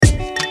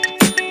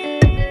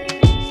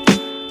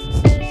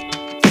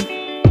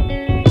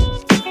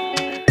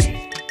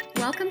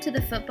to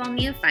the Football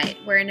Neophyte,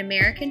 where an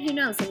American who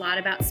knows a lot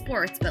about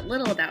sports but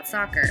little about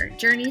soccer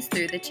journeys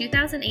through the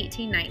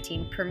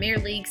 2018-19 Premier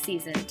League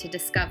season to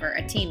discover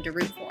a team to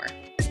root for.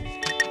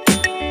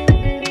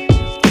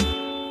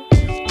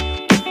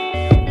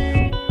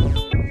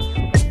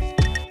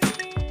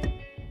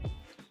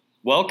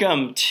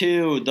 Welcome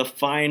to the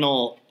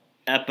final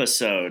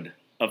episode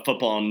of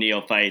Football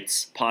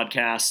Neophytes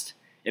podcast.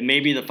 It may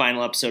be the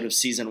final episode of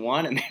season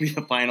 1. It may be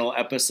the final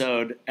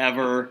episode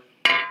ever.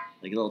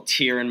 Like a little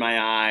tear in my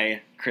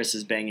eye. Chris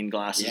is banging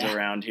glasses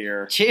around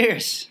here.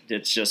 Cheers.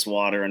 It's just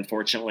water,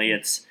 unfortunately.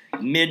 It's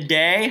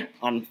midday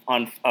on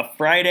a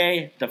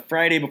Friday, the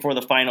Friday before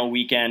the final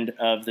weekend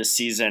of the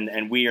season,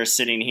 and we are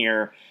sitting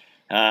here.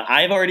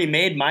 I've already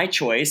made my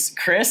choice.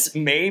 Chris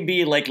may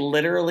be like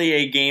literally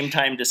a game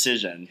time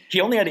decision.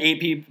 He only had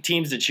 8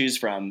 teams to choose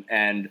from,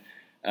 and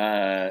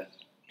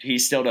he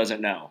still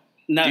doesn't know.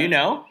 No. Do you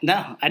know?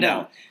 No, I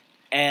don't. No.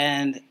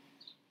 And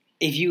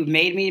if you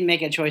made me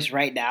make a choice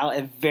right now,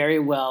 it very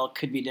well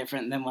could be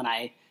different than when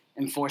I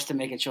am forced to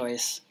make a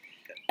choice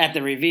at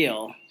the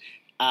reveal.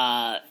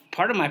 Part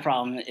of my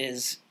problem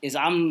is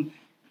I'm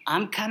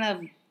kind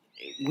of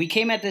 – we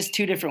came at this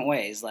 2 different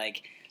ways.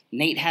 Like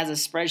Nate has a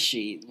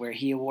spreadsheet where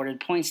he awarded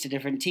points to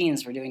different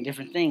teams for doing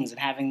different things and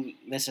having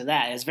this or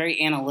that. It's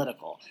very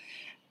analytical.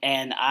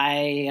 And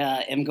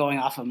I am going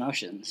off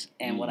emotions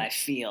and what I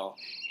feel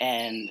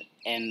and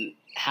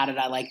how did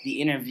I like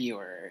the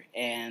interviewer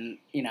and,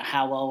 you know,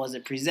 how well was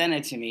it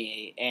presented to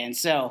me? And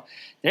so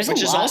there's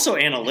Which a lot. is also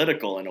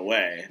analytical in a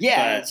way.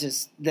 Yeah, but it's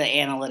just the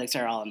analytics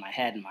are all in my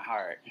head and my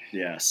heart.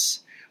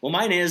 yes. Well,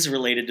 mine is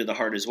related to the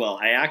heart as well.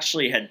 I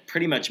actually had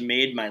pretty much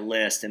made my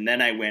list, and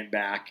then I went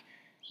back,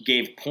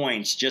 gave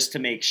points just to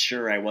make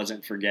sure I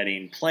wasn't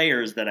forgetting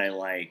players that I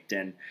liked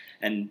and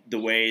the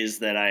ways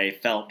that I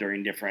felt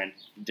during different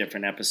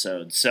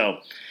episodes. So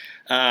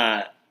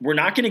we're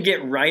not going to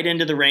get right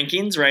into the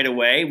rankings right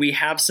away. We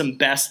have some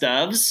best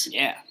ofs.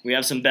 Yeah. We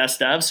have some best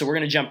ofs, so we're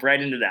going to jump right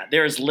into that.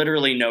 There is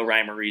literally no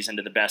rhyme or reason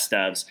to the best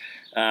ofs,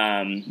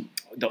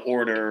 the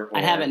order, or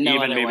I'd have it no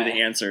even other maybe way.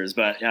 the answers.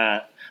 But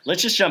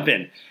let's just jump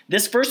in.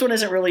 This first one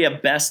isn't really a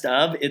best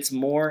of. It's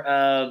more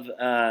of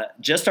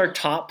just our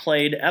top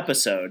played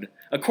episode,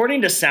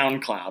 according to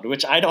SoundCloud,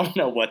 which I don't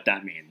know what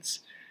that means.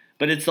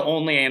 But it's the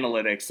only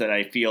analytics that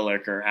I feel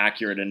like are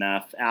accurate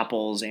enough.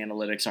 Apple's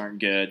analytics aren't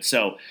good.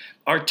 So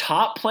our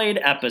top played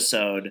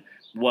episode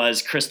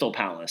was Crystal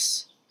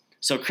Palace.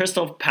 So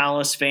Crystal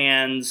Palace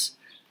fans,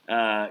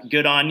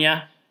 good on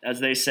ya,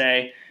 as they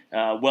say.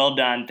 Well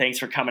done. Thanks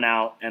for coming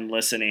out and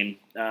listening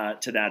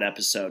to that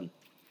episode.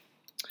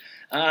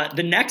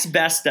 The next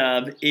best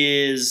of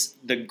is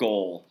the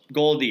goal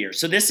of the year.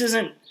 So this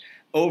isn't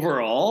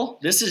overall.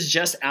 This is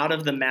just out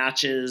of the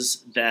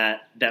matches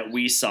that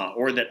we saw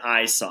or that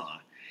I saw.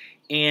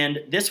 And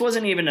this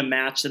wasn't even a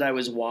match that I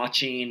was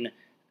watching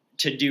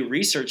to do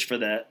research for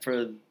the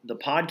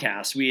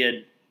podcast. We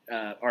had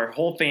our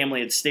whole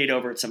family had stayed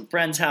over at some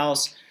friend's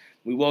house.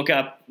 We woke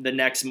up the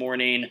next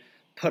morning,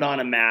 put on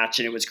a match,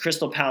 and it was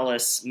Crystal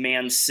Palace,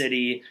 Man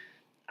City.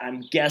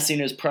 I'm guessing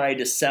it was probably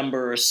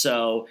December or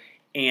so.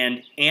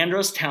 And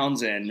Andros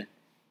Townsend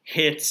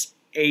hits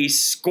a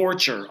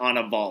scorcher on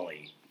a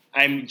volley.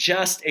 I'm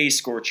just a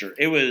scorcher.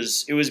 It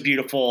was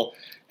beautiful,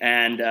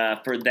 and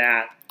for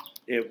that,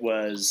 it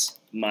was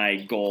my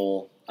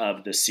goal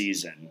of the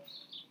season.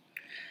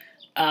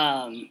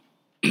 I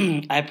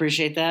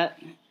appreciate that.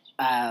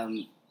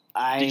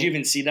 Did you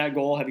even see that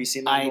goal? Have you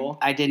seen that goal?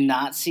 I did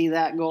not see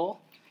that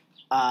goal.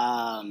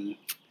 My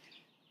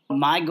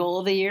goal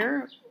of the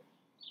year,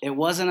 it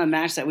wasn't a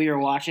match that we were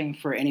watching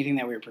for anything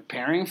that we were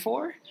preparing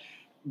for,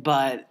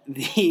 but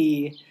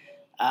the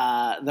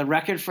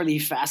record for the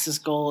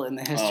fastest goal in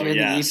the history of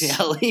the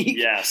EPL League.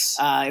 Yes.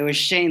 It was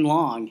Shane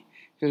Long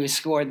who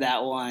scored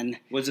that one.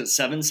 Was it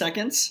 7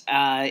 seconds?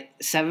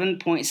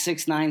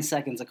 7.69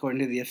 seconds according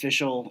to the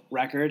official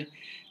record.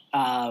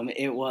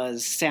 It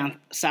was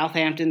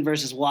Southampton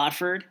versus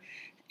Watford,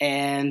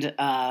 and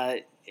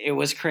it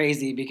was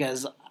crazy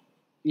because,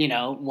 you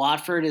know,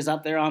 Watford is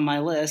up there on my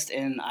list,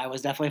 and I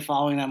was definitely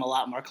following them a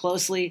lot more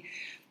closely.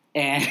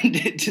 And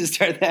to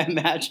start that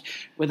match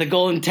with a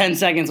goal in 10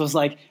 seconds was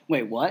like,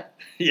 wait, what?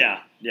 Yeah,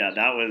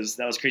 that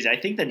was crazy. I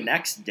think the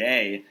next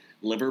day,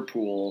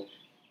 Liverpool,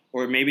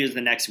 or maybe it was the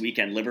next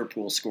weekend,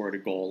 Liverpool scored a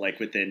goal like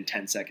within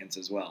 10 seconds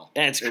as well.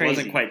 That's crazy. It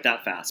wasn't quite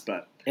that fast,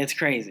 but it's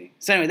crazy.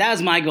 So anyway, that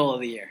was my goal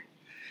of the year.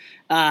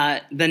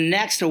 The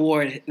next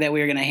award that we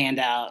were going to hand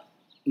out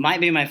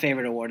might be my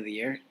favorite award of the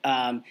year.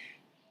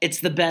 It's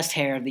the best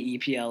hair of the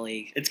EPL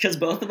League. It's because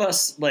both of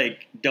us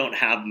don't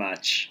have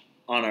much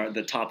on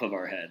the top of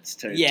our heads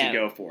to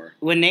go for.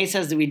 When Nate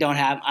says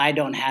that I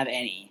don't have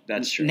any.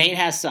 That's true. Nate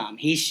has some.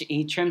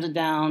 He trims it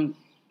down,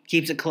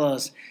 keeps it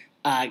close.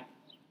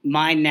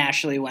 Mine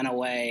naturally went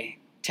away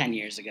 10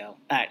 years ago.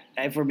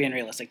 If we're being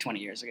realistic, 20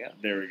 years ago.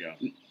 There we go.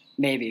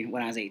 Maybe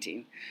when I was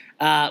 18.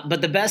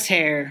 But the best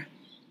hair,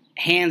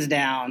 hands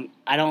down,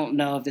 I don't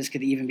know if this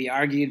could even be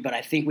argued, but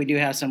I think we do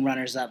have some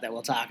runners-up that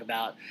we'll talk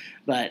about.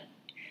 But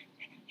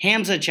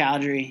Hamza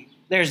Chowdhury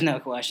There's no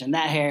question.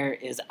 That hair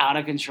is out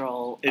of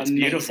control. It's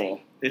Amazing.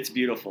 beautiful. It's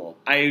beautiful.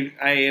 I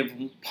have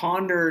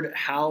pondered,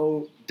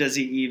 how does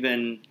he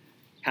even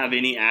have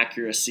any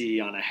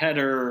accuracy on a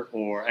header,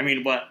 or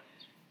what?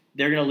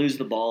 They're going to lose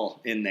the ball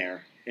in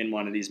there in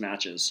one of these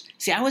matches.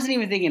 See, I wasn't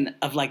even thinking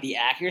of like the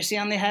accuracy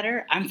on the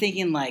header. I'm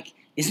thinking like,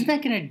 isn't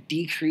that going to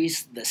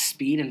decrease the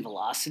speed and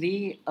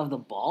velocity of the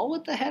ball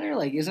with the header?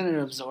 Like, isn't it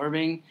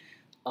absorbing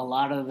a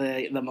lot of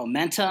the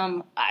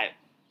momentum?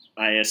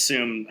 I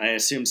assume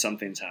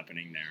something's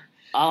happening there.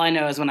 All I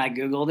know is when I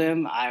Googled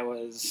him, I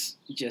was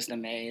just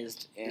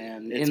amazed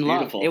and It's in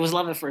beautiful. love. It was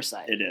love at first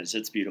sight. It is.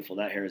 It's beautiful.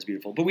 That hair is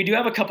beautiful. But we do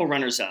have a couple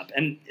runners up,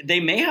 and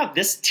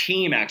this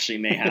team actually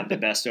may have the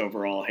best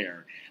overall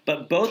hair.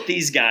 But both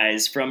these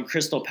guys from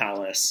Crystal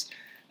Palace,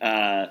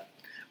 Wilfried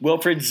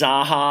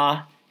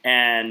Zaha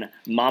and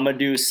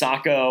Mamadou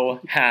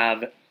Sakho,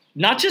 have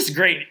not just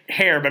great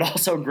hair, but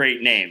also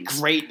great names.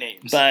 Great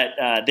names.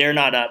 But they're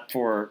not up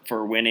for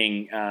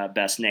winning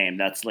best name.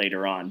 That's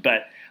later on.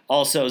 But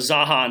also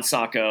Zaha and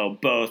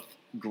Sakho, both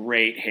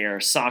great hair.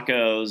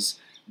 Sakho's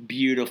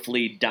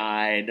beautifully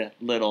dyed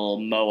little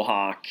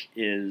mohawk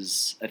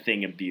is a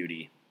thing of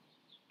beauty.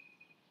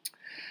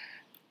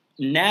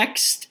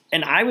 Next,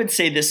 and I would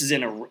say this is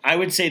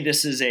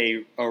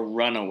a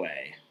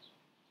runaway.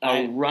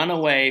 A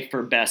runaway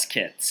for best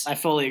kits. I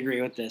fully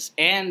agree with this.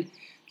 And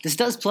this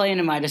does play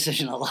into my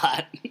decision a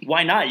lot.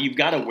 Why not? You've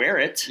got to wear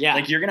it. Yeah.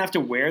 Like, you're going to have to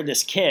wear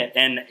this kit.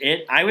 And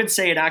I would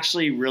say it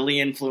actually really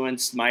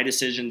influenced my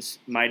decision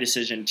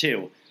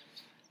too.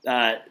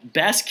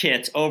 Best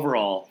kits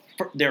overall,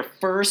 their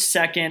first,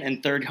 second,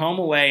 and third home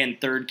away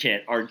and third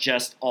kit are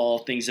just all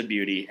things of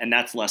beauty. And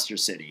that's Leicester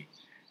City.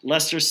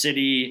 Leicester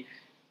City,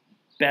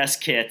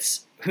 best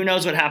kits. Who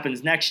knows what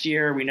happens next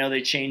year? We know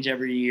they change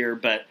every year.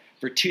 But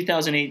for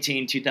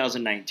 2018,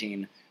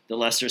 2019, the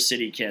Leicester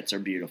City kits are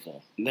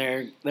beautiful.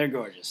 They're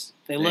gorgeous.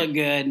 They look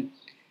good.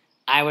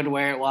 I would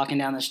wear it walking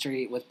down the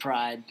street with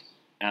pride.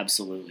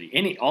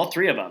 Absolutely. All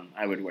three of them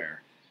I would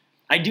wear.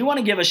 I do want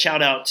to give a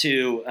shout out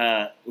to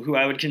who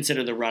I would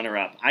consider the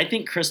runner-up. I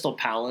think Crystal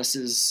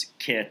Palace's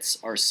kits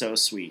are so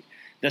sweet.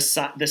 The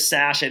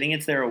sash, I think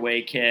it's their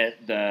away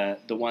kit. The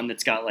one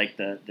that's got like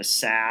the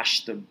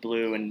sash, the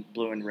blue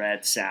and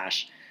red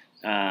sash.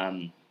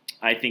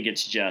 I think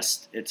it's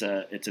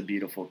a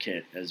beautiful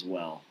kit as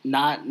well.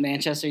 Not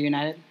Manchester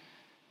United?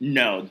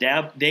 No,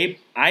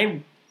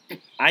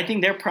 I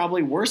think they're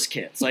probably worse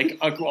kits, like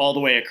all the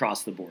way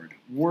across the board.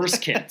 Worse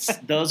kits.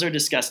 Those are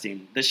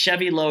disgusting. The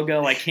Chevy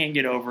logo, I can't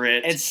get over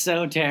it. It's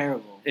so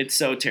terrible. It's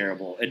so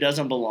terrible. It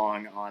doesn't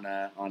belong on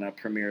a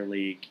Premier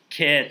League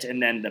kit.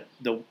 And then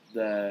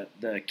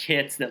the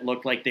kits that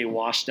look like they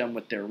washed them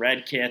with their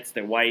red kits,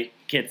 their white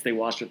kits they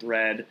washed with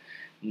red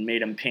and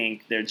made them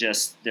pink. They're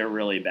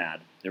really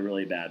bad. They're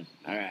really bad.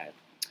 All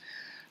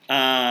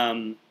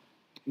right.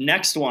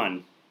 Next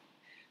one.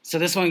 So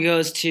this one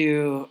goes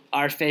to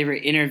our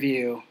favorite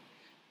interview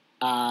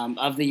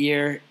of the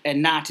year,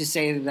 and not to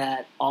say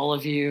that all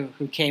of you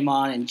who came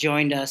on and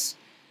joined us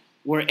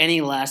were any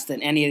less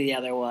than any of the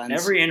other ones.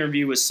 Every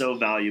interview was so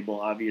valuable.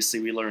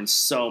 Obviously, we learned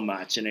so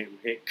much, and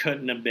it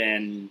couldn't have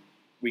been.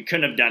 We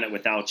couldn't have done it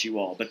without you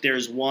all. But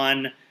there's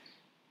one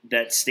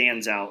that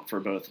stands out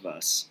for both of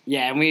us.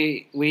 Yeah, and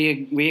we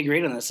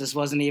agreed on this. This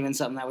wasn't even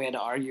something that we had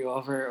to argue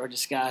over or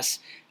discuss.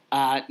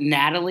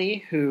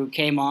 Natalie, who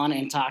came on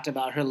and talked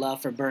about her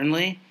love for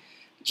Burnley,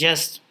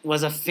 just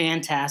was a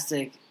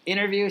fantastic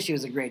interview. She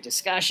was a great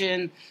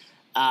discussion.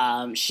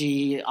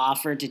 She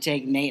offered to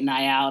take Nate and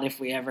I out if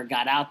we ever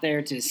got out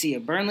there to see a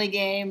Burnley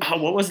game.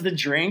 What was the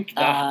drink?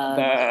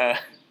 The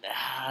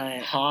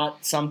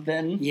hot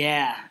something?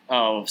 Yeah.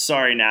 Oh,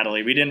 sorry,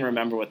 Natalie. We didn't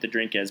remember what the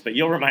drink is, but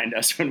you'll remind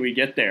us when we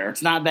get there.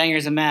 It's not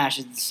bangers and mash.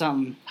 It's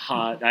something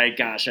hot. I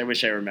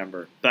wish I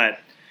remember. But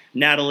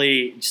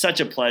Natalie, such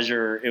a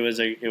pleasure. It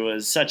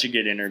was such a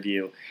good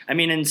interview. I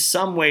mean, in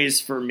some ways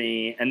for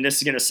me, and this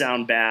is going to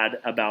sound bad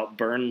about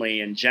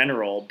Burnley in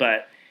general,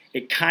 but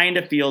it kind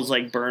of feels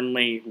like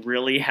Burnley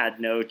really had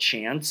no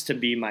chance to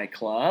be my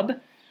club,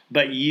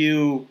 but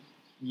you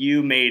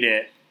made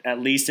it at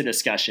least a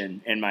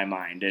discussion in my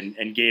mind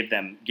and gave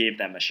them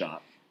a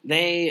shot.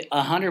 They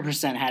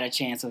 100% had a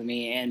chance with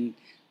me and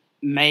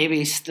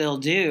maybe still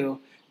do.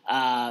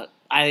 I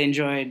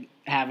enjoyed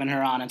having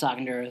her on and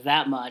talking to her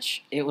that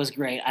much. It was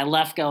great. I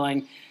left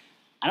going,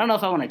 I don't know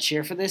if I want to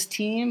cheer for this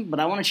team, but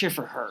I want to cheer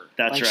for her.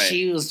 That's right.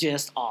 She was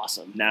just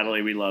awesome.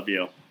 Natalie, we love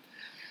you.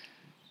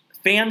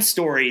 Fan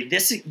story.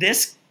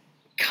 This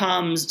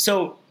comes.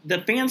 So the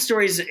fan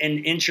story is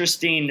an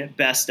interesting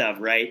best of,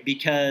 right?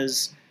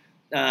 Because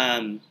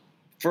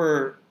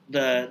for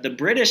the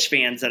British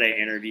fans that I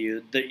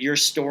interviewed, your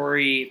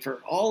story for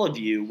all of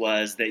you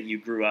was that you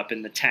grew up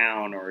in the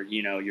town, or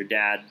your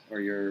dad or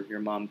your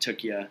mom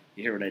took you.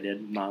 You hear what I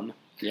did, Mom?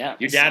 Yeah.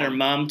 Your dad or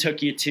mom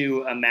took you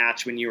to a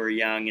match when you were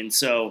young, and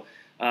so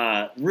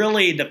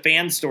really the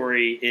fan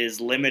story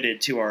is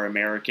limited to our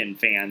American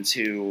fans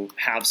who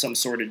have some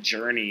sort of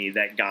journey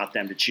that got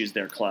them to choose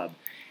their club.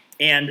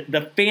 And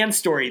the fan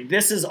story,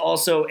 this is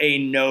also a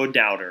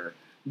no-doubter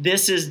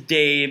This is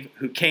Dave,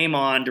 who came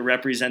on to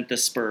represent the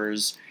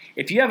Spurs.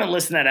 If you haven't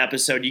listened to that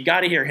episode, you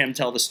got to hear him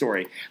tell the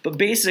story. But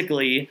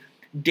basically,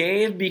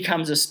 Dave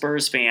becomes a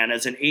Spurs fan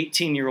as an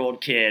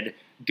 18-year-old kid,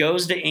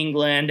 goes to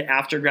England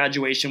after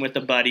graduation with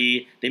a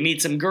buddy. They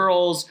meet some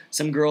girls.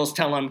 Some girls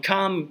tell him,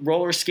 come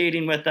roller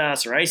skating with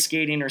us or ice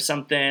skating or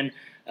something.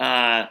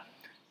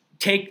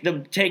 Take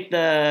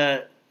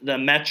the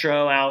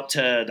metro out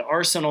to the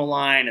Arsenal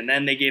line, and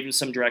then they gave him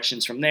some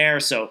directions from there.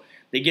 So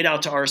they get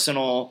out to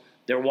Arsenal.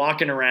 They're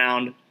walking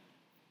around,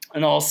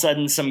 and all of a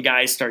sudden some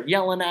guys start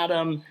yelling at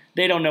them.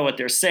 They don't know what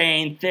they're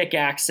saying, thick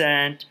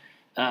accent.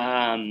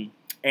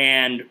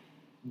 And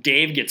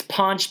Dave gets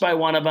punched by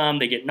one of them.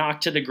 They get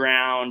knocked to the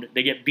ground.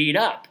 They get beat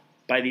up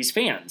by these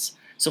fans.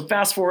 So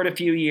fast forward a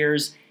few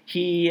years,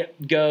 he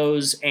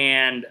goes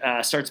and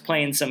starts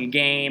playing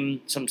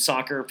some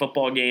soccer,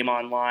 football game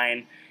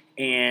online,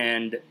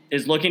 and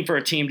is looking for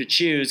a team to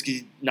choose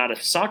because he's not a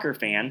soccer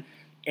fan,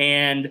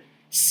 and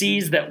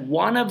sees that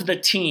one of the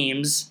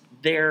teams,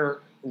 their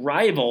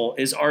rival,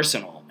 is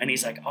Arsenal. And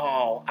he's like,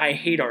 oh, I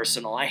hate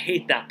Arsenal. I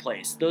hate that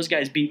place. Those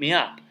guys beat me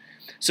up.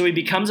 So he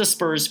becomes a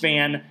Spurs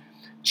fan,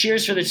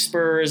 cheers for the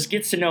Spurs,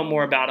 gets to know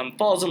more about them,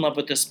 falls in love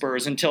with the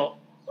Spurs and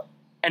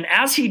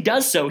as he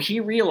does so, he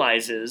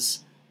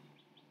realizes,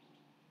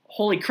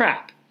 holy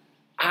crap,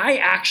 I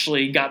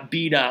actually got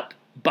beat up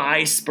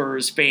by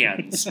Spurs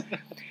fans.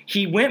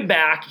 He went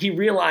back, he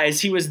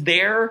realized he was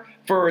there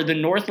for the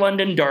North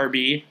London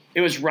Derby.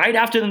 It was right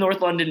after the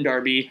North London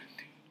Derby.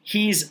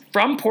 He's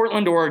from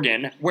Portland,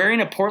 Oregon,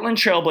 wearing a Portland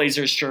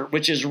Trailblazers shirt,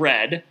 which is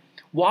red,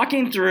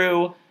 walking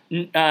through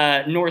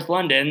North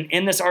London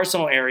in this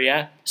Arsenal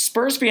area.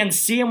 Spurs fans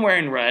see him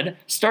wearing red,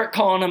 start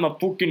calling him a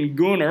fucking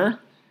gooner,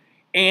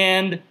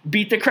 and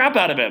beat the crap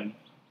out of him.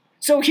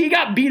 So he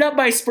got beat up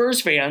by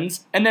Spurs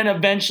fans and then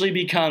eventually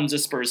becomes a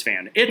Spurs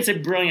fan. It's a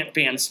brilliant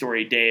fan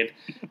story, Dave.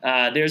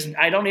 I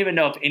don't even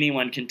know if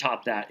anyone can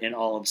top that in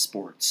all of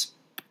sports.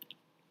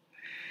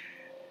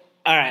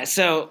 All right,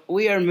 so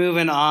we are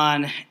moving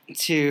on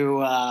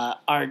to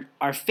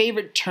our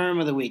favorite term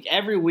of the week.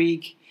 Every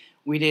week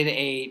we did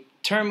a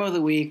term of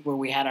the week where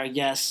we had our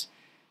guests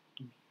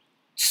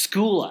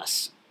school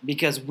us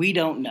because we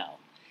don't know.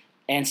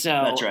 And so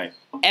That's right.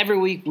 Every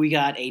week we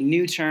got a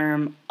new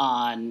term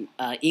on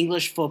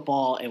English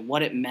football and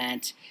what it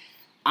meant.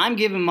 I'm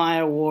giving my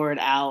award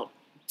out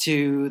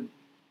to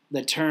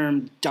the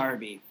term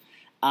derby.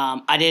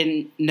 I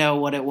didn't know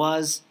what it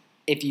was.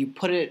 If you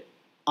put it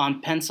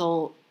on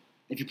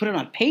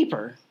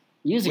paper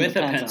using With a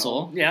a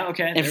pencil Yeah,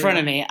 okay. in front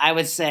of me, I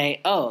would say,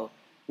 oh,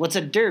 what's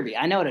a derby?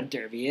 I know what a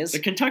derby is. The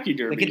Kentucky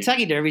Derby. The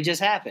Kentucky Derby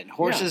just happened.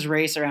 Horses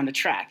race around a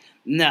track.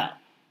 No.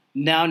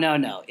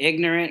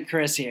 Ignorant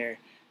Chris here.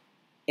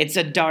 It's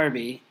a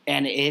derby,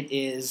 and it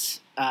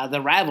is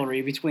the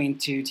rivalry between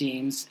two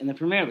teams in the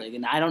Premier League.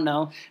 And I don't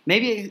know.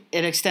 Maybe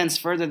it extends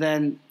further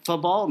than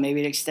football.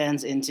 Maybe it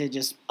extends into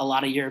just a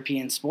lot of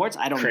European sports.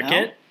 I don't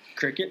know.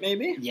 Cricket,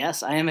 maybe?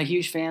 Yes, I am a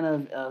huge fan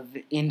of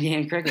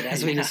Indian cricket,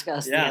 as we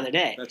discussed the other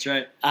day. That's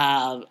right.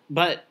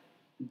 But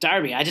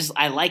derby,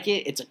 I like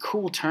it. It's a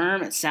cool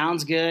term. It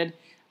sounds good.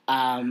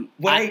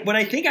 What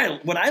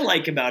I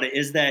like about it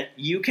is that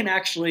you can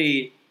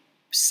actually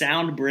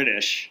sound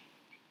British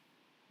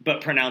but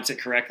pronounce it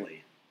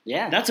correctly.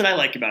 Yeah. That's what I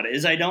like about it,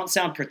 is I don't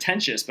sound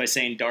pretentious by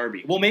saying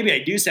derby. Well, maybe I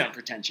do sound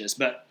pretentious,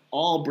 but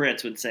all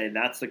Brits would say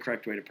that's the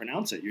correct way to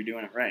pronounce it. You're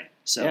doing it right.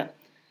 So, yeah.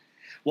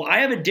 Well, I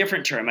have a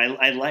different term.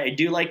 I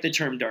do like the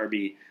term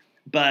derby,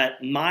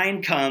 but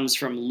mine comes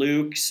from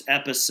Luke's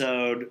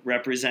episode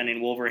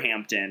representing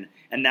Wolverhampton,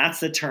 and that's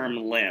the term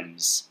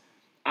limbs.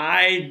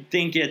 I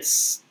think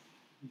it's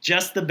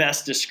just the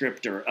best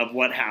descriptor of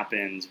what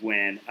happens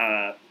when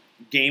a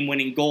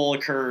game-winning goal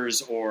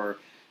occurs or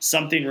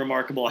something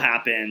remarkable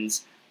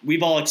happens.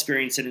 We've all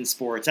experienced it in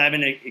sports. I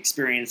haven't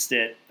experienced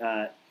it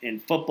in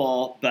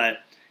football,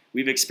 but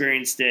we've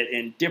experienced it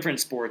in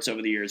different sports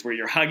over the years where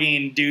you're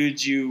hugging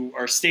dudes you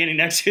are standing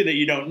next to that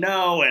you don't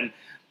know, and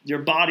your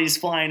body's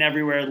flying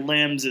everywhere.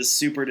 Limbs is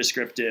super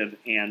descriptive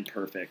and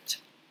perfect.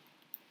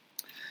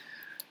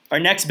 Our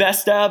next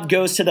best of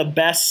goes to the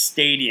best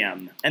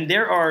stadium. And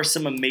there are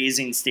some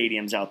amazing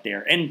stadiums out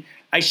there. And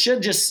I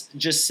should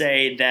just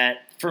say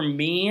that for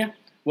me,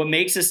 what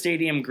makes a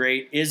stadium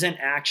great isn't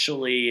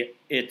actually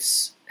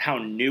it's how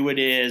new it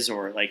is,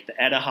 or like the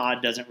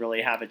Etihad doesn't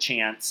really have a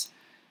chance.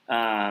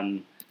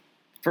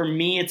 For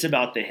me, it's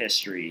about the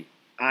history.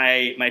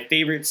 My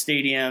favorite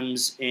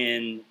stadiums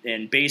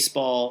in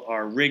baseball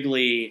are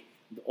Wrigley,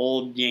 the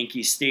old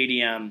Yankee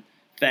Stadium,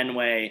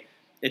 Fenway.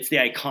 It's the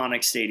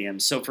iconic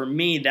stadiums. So for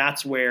me,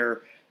 that's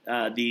where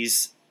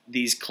these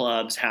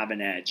clubs have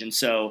an edge. And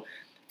so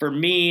for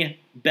me,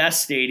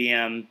 best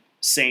stadium,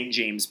 St.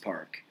 James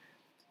Park.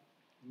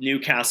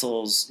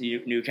 Newcastle's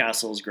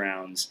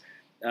grounds.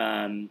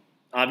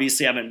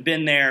 Obviously, I haven't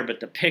been there, but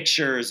the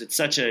pictures, it's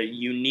such a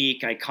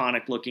unique,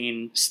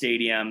 iconic-looking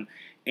stadium.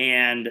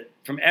 And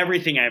from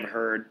everything I've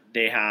heard,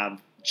 they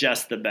have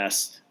just the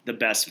best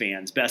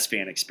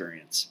fan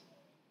experience.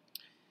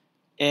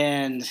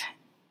 And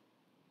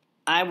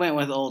I went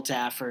with Old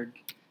Trafford.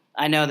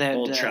 I know that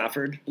Old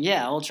Trafford.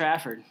 Yeah, Old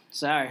Trafford.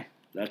 Sorry,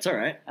 That's all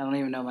right. I don't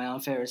even know my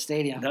own favorite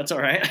stadium. That's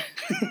all right.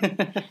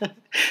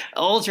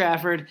 Old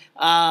Trafford.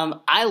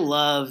 I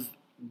love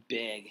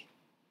big.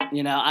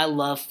 I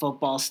love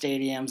football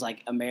stadiums,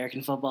 like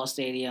American football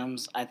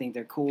stadiums. I think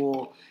they're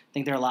cool. I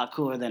think they're a lot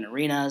cooler than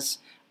arenas.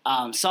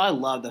 So I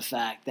love the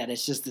fact that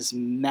it's just this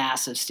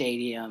massive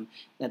stadium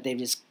that they've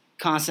just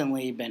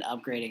constantly been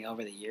upgrading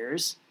over the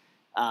years.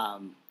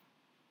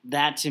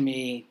 That to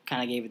me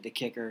kind of gave it the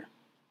kicker.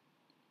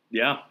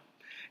 Yeah.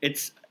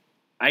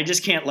 I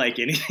just can't like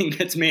anything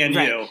that's Man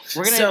Right. U.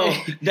 So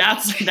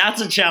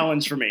that's a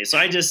challenge for me. So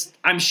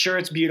I'm sure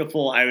it's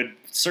beautiful. I would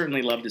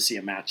certainly love to see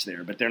a match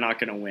there, but they're not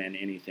going to win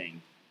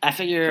anything. I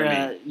figure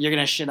For you're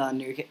gonna shit on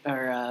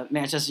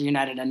Manchester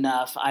United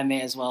enough. I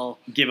may as well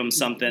Give them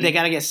something. They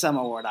got to get some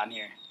award on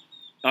here.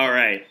 All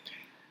right.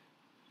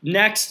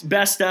 Next,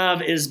 best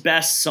of is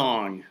best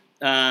song.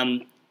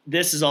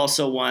 This is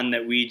also one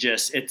that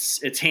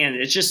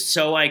it's just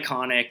so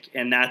iconic,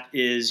 and that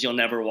is "You'll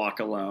Never Walk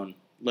Alone,"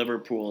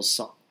 Liverpool's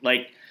song.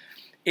 Like,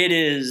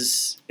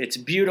 it's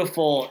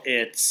beautiful.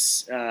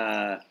 It's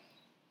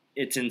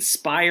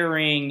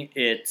inspiring.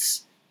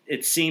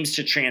 It seems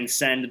to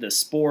transcend the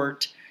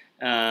sport.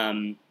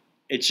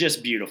 It's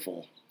just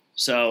beautiful.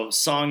 So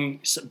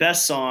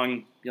best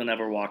song, "You'll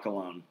Never Walk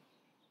Alone."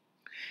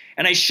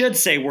 And I should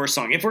say worst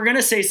song. If we're going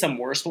to say some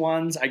worst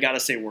ones, I got to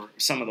say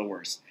some of the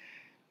worst.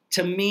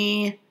 To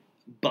me,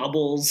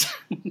 Bubbles,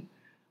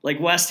 like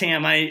West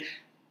Ham,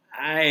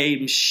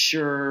 I'm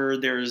sure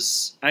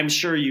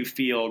you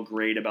feel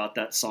great about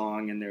that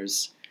song, and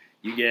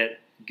you get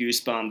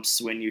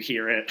goosebumps when you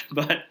hear it,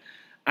 but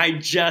I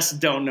just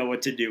don't know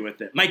what to do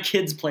with it. My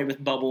kids play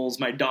with Bubbles.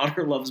 My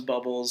daughter loves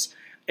Bubbles.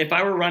 If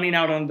I were running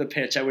out on the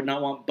pitch, I would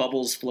not want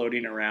Bubbles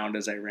floating around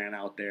as I ran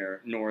out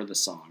there, nor the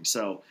song.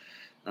 So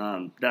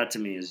that to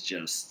me is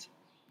just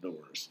the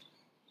worst.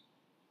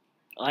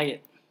 I like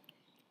it.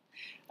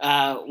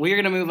 We're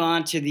going to move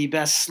on to the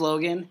best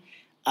slogan.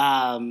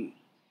 I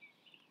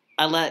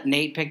let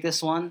Nate pick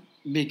this one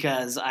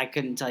because I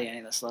couldn't tell you any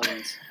of the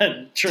slogans.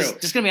 True.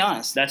 Just going to be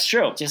honest. That's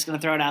true. Just going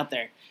to throw it out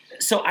there.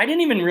 So I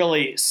didn't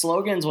even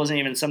slogans wasn't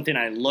even something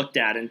I looked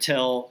at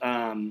until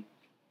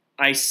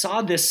I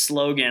saw this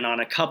slogan on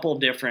a couple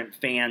different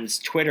fans'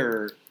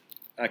 Twitter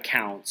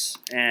accounts.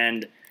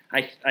 And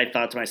I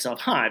thought to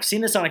myself, I've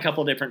seen this on a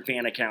couple different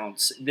fan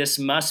accounts. This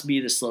must be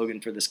the slogan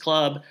for this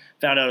club.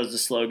 Found out it was the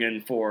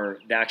slogan for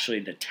actually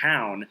the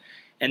town.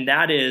 And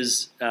that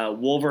is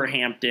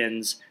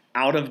Wolverhampton's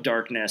 "Out of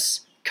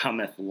darkness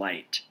cometh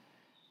light."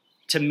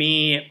 To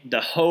me,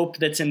 the hope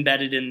that's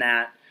embedded in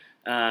that,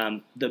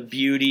 the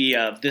beauty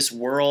of this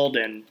world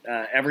and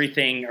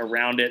everything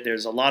around it.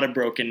 There's a lot of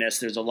brokenness.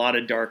 There's a lot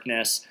of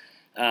darkness.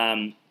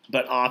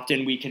 But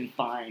often we can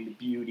find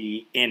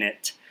beauty in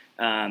it.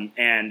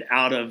 And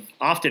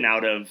often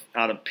out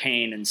of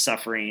pain and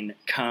suffering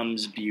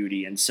comes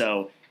beauty. And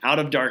so "Out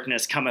of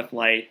darkness cometh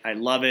light." I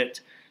love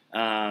it.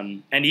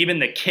 And even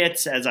the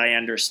kits, as I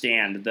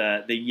understand,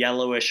 the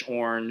yellowish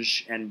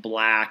orange and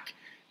black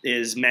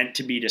is meant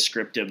to be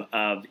descriptive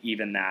of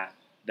even that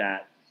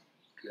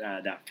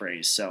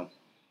phrase. So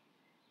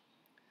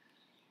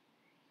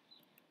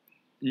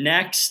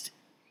next,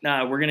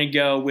 we're going to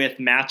go with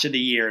match of the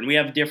year. And we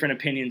have different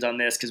opinions on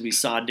this because we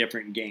saw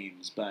different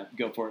games. But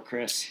go for it,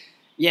 Chris.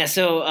 Yeah,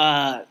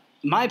 so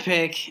my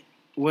pick,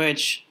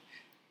 which,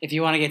 if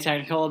you want to get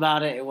technical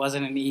about it, it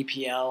wasn't an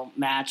EPL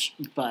match,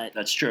 but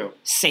That's true.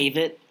 save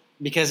it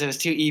because it was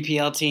two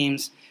EPL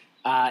teams.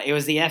 It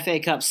was the FA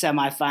Cup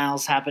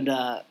semifinals, happened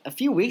a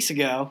few weeks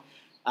ago.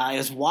 It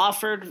was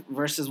Watford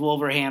versus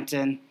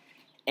Wolverhampton,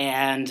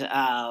 and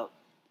the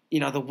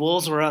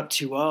Wolves were up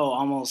 2-0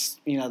 almost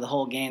the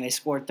whole game. They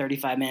scored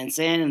 35 minutes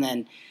in, and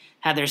then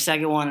had their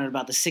second one at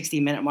about the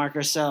 60-minute mark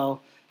or so.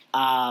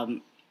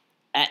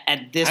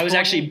 At this I was point,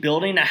 actually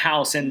building a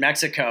house in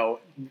Mexico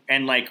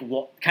and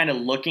kind of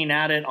looking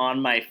at it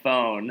on my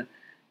phone,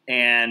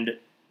 and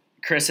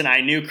Chris and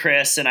I knew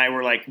Chris and I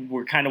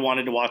we're kind of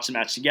wanted to watch the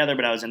match together,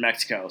 but I was in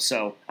Mexico.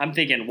 So I'm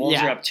thinking Wolves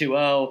are up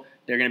 2-0.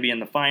 They're going to be in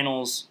the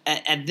finals.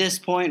 At this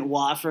point,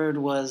 Watford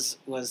was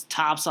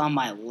tops on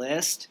my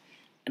list,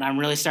 and I'm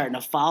really starting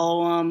to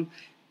follow them.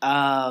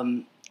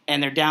 And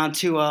they're down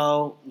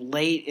 2-0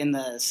 late in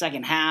the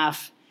second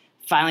half.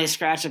 Finally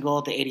scratched a goal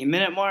at the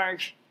 80-minute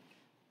mark.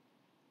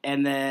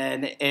 And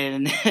then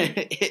in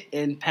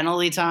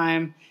penalty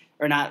time,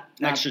 or not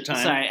extra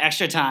time. Sorry,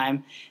 extra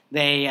time.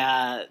 They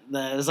it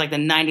was like the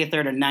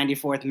 93rd or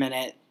 94th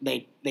minute.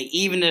 They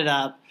evened it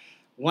up,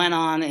 went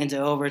on into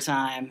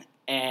overtime,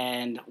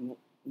 and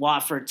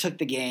Watford took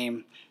the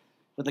game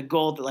with a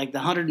goal at like the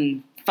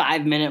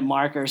 105-minute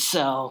mark or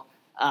so.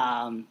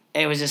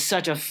 It was just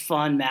such a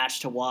fun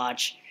match to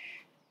watch.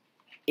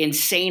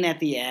 Insane at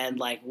the end,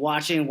 like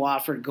watching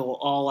Watford go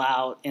all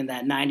out in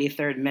that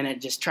 93rd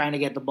minute, just trying to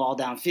get the ball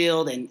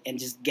downfield and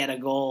just get a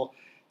goal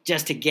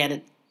just to get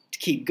it to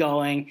keep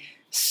going.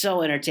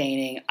 So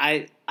entertaining.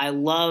 I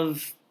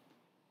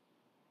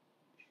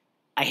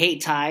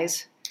hate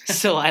ties,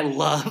 so I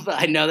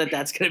know that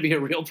that's going to be a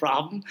real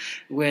problem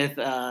with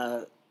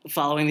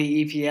following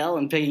the EPL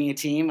and picking a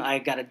team. I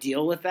got to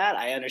deal with that.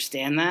 I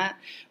understand that.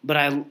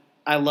 But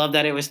I love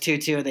that it was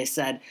 2-2. They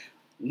said,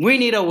 we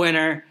need a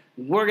winner.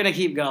 We're going to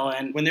keep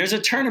going. When there's a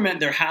tournament,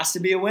 there has to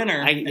be a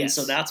winner. And yes.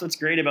 so that's what's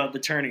great about the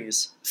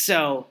tourneys.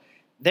 So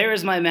there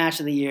is my match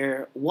of the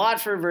year,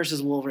 Watford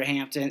versus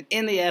Wolverhampton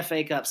in the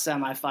FA Cup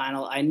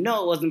semifinal. I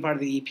know it wasn't part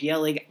of the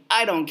EPL League.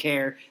 I don't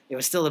care. It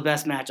was still the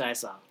best match I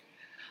saw.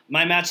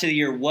 My match of the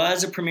year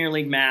was a Premier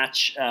League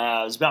match. It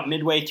was about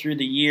midway through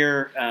the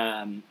year.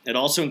 It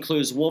also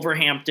includes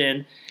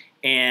Wolverhampton,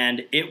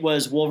 and it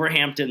was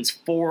Wolverhampton's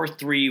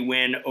 4-3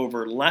 win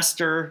over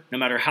Leicester. No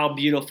matter how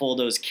beautiful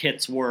those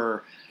kits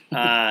were,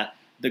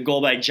 the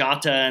goal by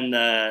Jota in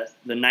the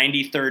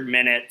 93rd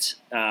minute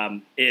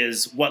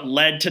is what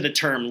led to the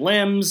term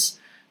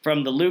limbs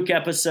from the Luke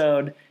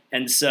episode,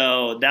 and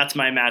so that's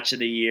my match of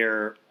the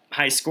year.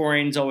 High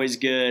scoring's always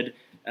good.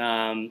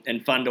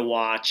 And fun to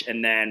watch,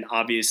 and then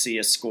obviously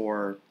a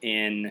score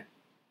in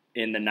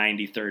the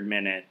 93rd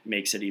minute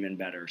makes it even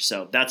better.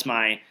 So that's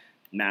my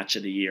match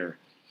of the year.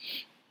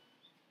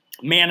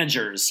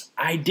 Managers.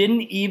 I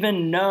didn't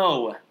even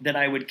know that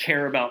I would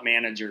care about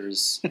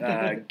managers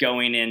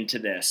going into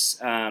this.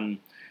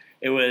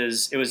 It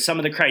was some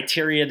of the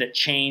criteria that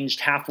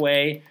changed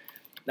halfway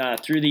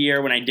through the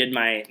year when I did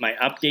my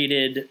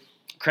updated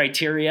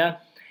criteria,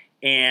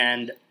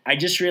 and I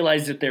just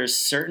realized that there's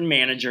certain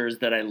managers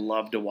that I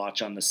love to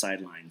watch on the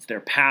sidelines. Their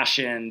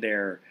passion,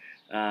 the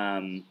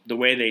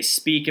way they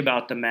speak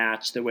about the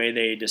match, the way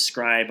they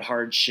describe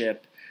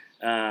hardship,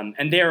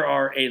 and there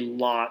are a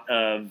lot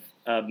of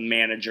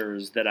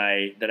managers that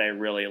I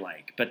really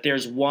like. But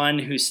there's one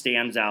who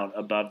stands out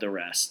above the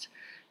rest,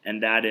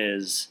 and that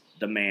is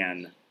the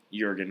man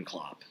Jurgen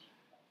Klopp.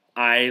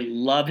 I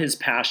love his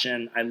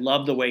passion. I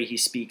love the way he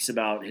speaks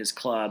about his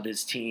club,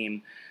 his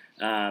team.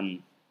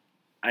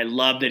 I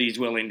love that he's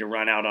willing to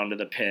run out onto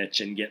the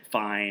pitch and get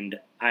fined.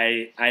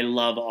 I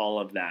love all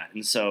of that.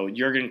 And so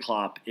Jurgen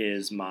Klopp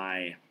is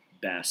my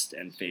best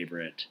and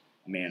favorite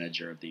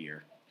manager of the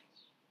year.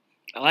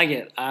 I like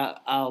it.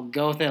 I'll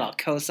go with it. I'll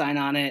co-sign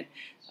on it.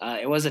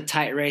 It was a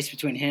tight race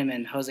between him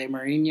and Jose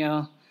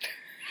Mourinho.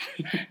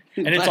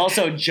 And it's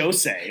also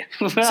Jose,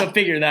 so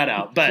figure that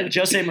out. But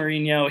Jose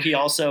Mourinho, he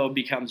also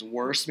becomes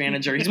worst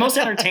manager. He's most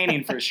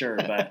entertaining for sure,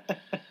 but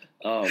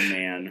oh,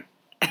 man.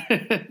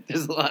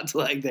 There's a lot to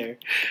like there.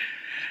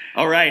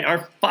 All right,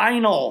 our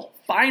final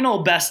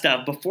best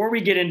of, before we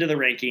get into the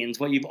rankings,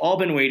 what you've all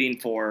been waiting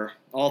for,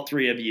 all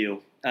three of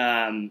you,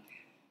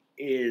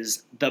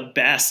 is the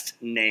best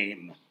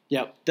name.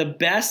 Yep. The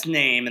best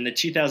name in the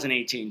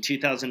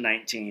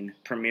 2018-2019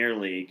 Premier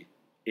League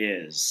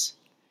is...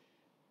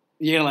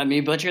 You're going to let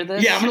me butcher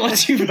this? Yeah, I'm going to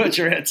let you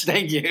butcher it.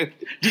 Thank you.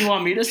 Do you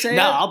want me to say it?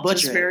 No, I'll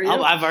butcher it. You?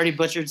 I've already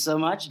butchered so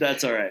much.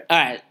 That's all right. All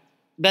right.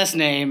 Best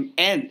name,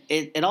 and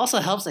it also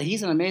helps that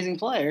he's an amazing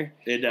player.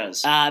 It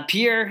does.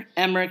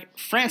 Pierre-Emerick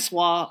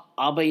Francois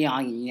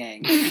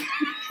Aubameyang.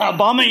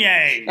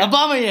 Aubameyang.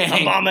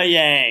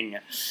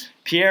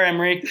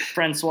 Pierre-Emerick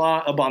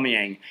Francois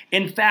Aubameyang.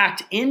 In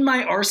fact, in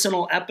my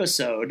Arsenal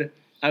episode,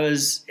 I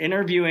was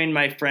interviewing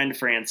my friend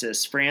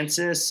Francis.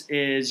 Francis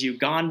is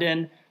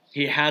Ugandan.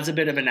 He has a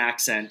bit of an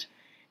accent,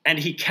 and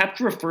he kept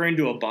referring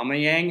to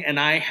Aubameyang, and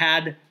I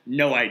had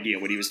no idea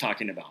what he was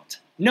talking about.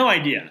 No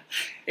idea.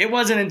 It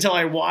wasn't until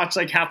I watched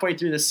like halfway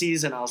through the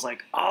season, I was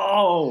like,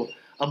 oh,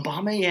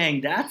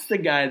 Aubameyang, that's the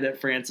guy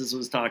that Francis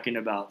was talking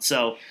about.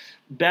 So,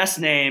 best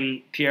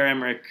name,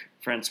 Pierre-Emerick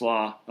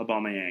Francois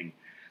Aubameyang.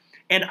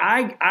 And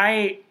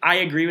I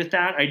agree with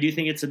that. I do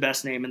think it's the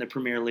best name in the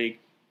Premier League.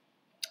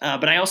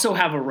 But I also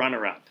have a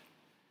runner-up,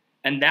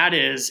 and that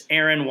is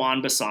Aaron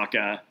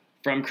Wan-Bissaka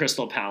from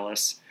Crystal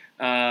Palace.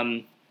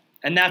 And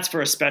that's for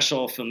a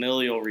special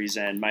familial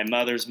reason. My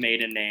mother's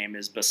maiden name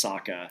is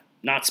Bissaka.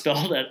 Not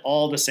spelled at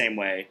all the same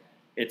way.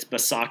 It's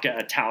Bissaka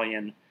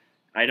Italian.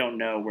 I don't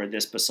know where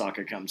this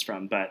Bissaka comes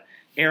from, but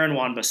Aaron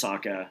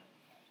Wan-Bissaka,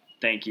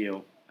 thank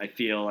you. I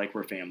feel like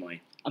we're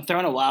family. I'm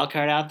throwing a wild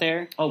card out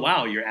there. Oh,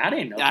 wow, you're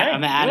adding. Okay,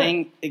 I'm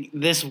adding.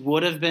 This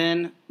would have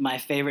been my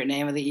favorite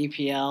name of the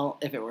EPL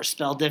if it were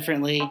spelled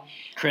differently.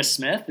 Chris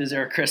Smith? Is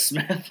there a Chris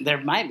Smith? There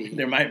might be.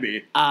 There might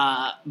be.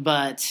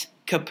 But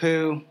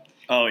Capoue.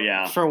 Oh,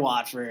 yeah. For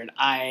Watford.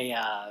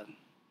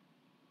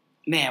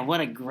 Man, what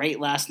a great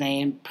last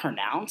name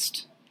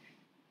pronounced.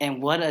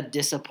 And what a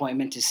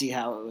disappointment to see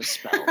how it was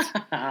spelled.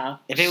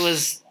 If it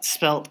was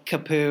spelled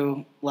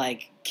Capoue,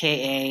 like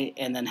K-A,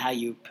 and then how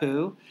you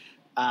poo,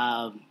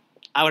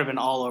 I would have been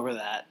all over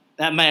that.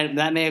 That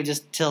may have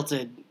just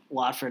tilted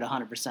Watford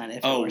 100%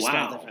 if it were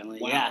spelled differently.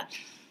 Wow. Yeah.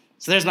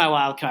 So there's my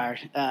wild card.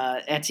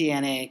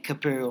 Etienne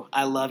Capoue,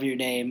 I love your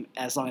name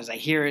as long as I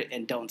hear it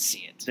and don't see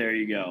it. There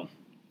you go.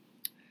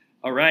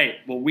 All right.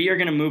 Well, we are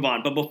going to move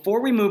on. But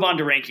before we move on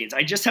to rankings,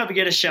 I just have to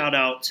get a shout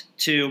out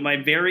to my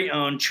very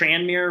own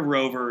Tranmere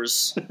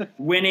Rovers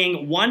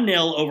winning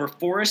 1-0 over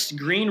Forest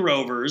Green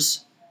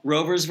Rovers.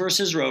 Rovers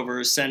versus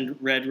Rovers. Send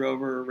Red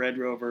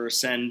Rover,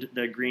 send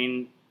the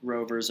Green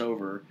Rovers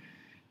over.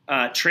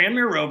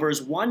 Tranmere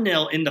Rovers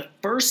 1-0 in the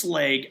first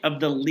leg of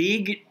the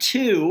League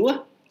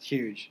Two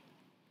Huge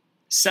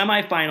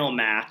semifinal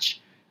match.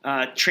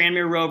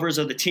 Tranmere Rovers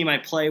are the team I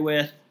play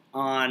with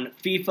on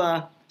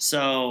FIFA,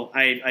 so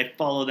I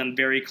follow them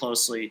very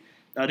closely.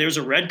 There was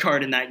a red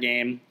card in that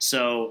game,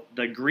 so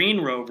the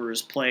Green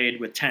Rovers played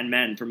with 10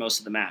 men for most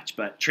of the match.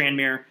 But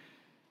Tranmere,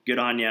 good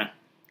on you.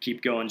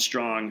 Keep going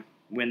strong.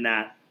 Win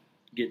that.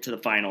 Get to the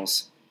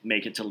finals.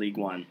 Make it to League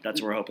One.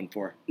 That's what we're hoping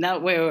for. Now,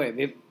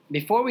 wait.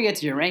 Before we get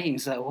to your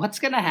rankings, though, what's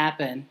going to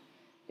happen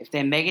if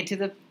they make it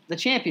to the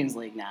Champions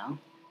League now,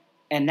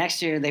 and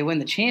next year they win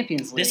the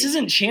Champions League? This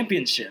isn't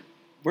championship.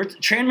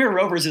 Tranmere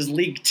Rovers is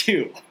League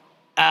Two.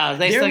 Oh,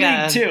 They're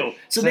League Two,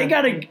 so they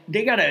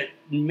gotta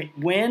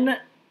win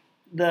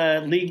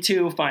the League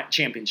Two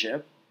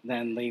championship.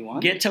 Then League One.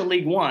 Get to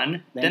League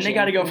One. Then they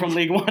got to go from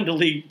League One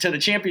to the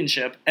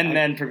championship, and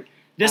then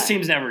this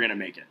team's never gonna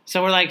make it.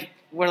 So we're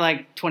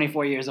like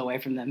 24 years away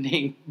from them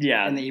being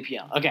in the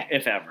EPL. Okay.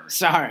 If ever.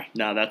 Sorry.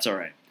 No, that's all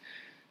right.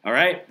 All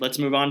right, let's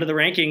move on to the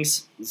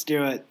rankings. Let's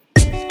do it.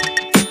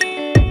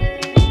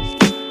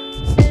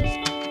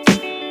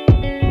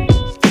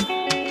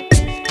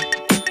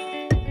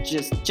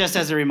 Just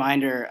as a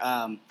reminder,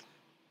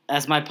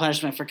 as my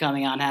punishment for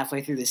coming on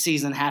halfway through the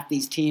season, half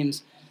these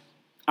teams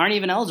aren't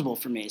even eligible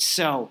for me.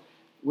 So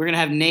we're going to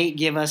have Nate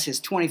give us his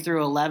 20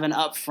 through 11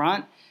 up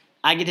front.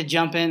 I get to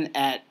jump in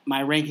at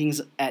my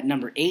rankings at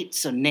number 8.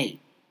 So,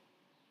 Nate,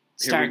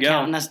 start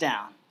counting us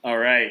down. All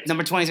right.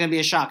 Number 20 is going to be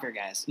a shocker,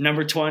 guys.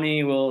 Number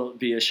 20 will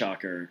be a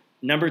shocker.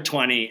 Number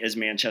 20 is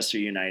Manchester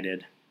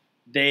United.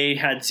 They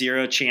had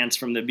zero chance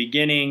from the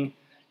beginning,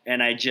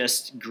 and I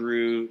just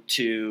grew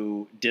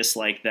to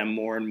dislike them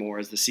more and more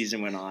as the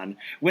season went on.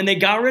 When they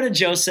got rid of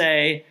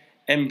Jose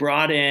and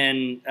brought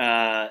in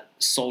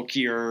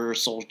Solskjaer,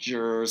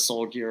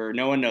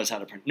 no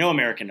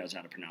American knows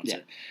how to pronounce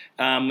it.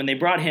 When they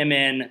brought him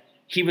in,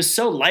 he was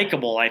so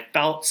likable. I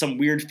felt some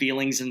weird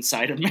feelings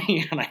inside of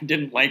me, and I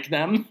didn't like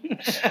them.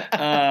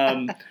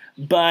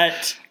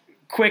 But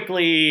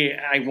quickly,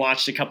 I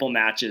watched a couple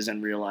matches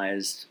and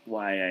realized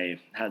why I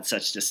had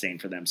such disdain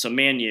for them. So,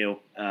 Man U,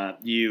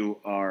 you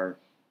are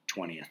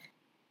 20th.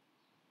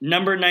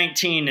 Number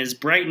 19 is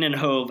Brighton and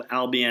Hove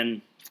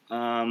Albion.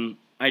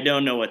 I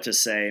don't know what to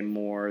say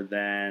more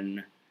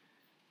than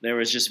there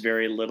was just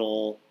very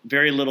little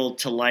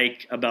to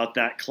like about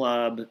that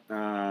club.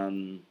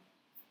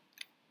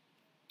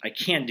 I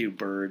can't do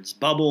birds.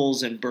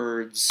 Bubbles and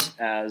birds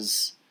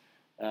as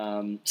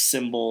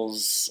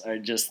symbols are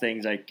just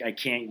things I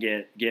can't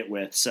get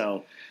with.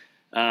 So,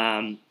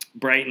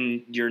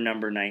 Brighton, you're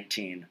number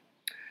 19.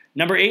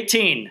 Number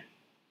 18,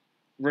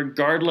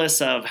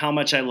 regardless of how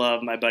much I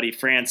love my buddy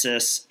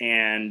Francis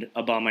and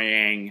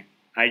Aubameyang,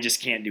 I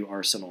just can't do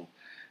Arsenal.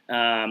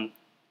 I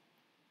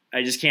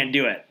just can't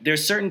do it.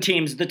 There's certain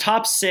teams, the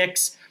top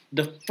 6,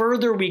 the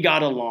further we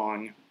got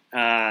along,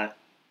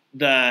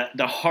 the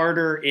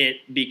harder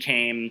it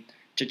became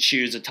to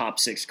choose a top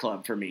 6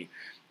 club for me.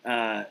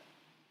 I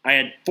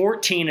had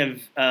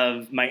 14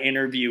 of my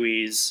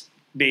interviewees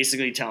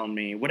basically telling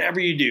me, whatever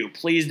you do,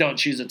 please don't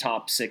choose a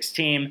top 6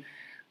 team.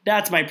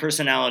 That's my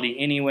personality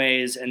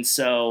anyways. And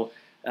so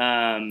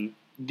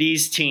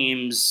these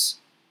teams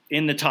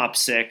in the top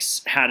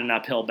 6 had an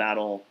uphill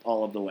battle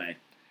all of the way.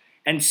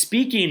 And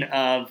speaking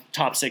of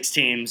top 6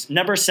 teams,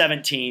 number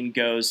 17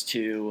 goes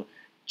to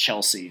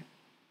Chelsea.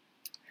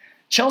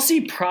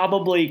 Chelsea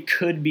probably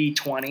could be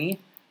 20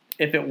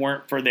 if it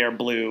weren't for their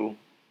blue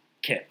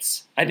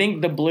kits. I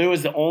think the blue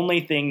is the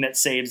only thing that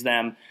saves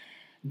them.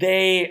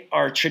 They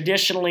are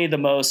traditionally the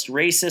most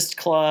racist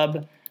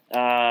club.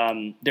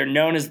 They're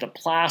known as the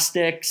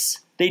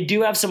Plastics. They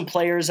do have some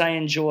players I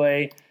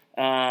enjoy.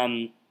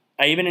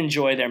 I even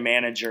enjoy their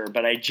manager,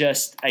 but I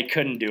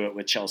couldn't do it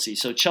with Chelsea.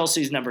 So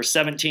Chelsea's number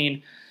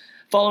 17.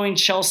 Following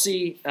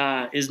Chelsea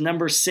is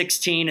number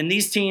 16. And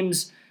these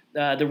teams,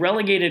 the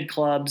relegated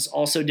clubs,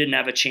 also didn't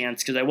have a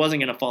chance because I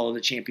wasn't going to follow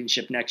the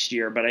championship next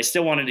year, but I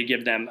still wanted to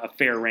give them a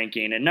fair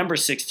ranking. And number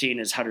 16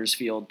 is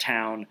Huddersfield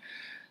Town.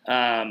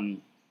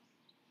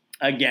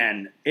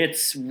 Again,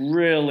 it's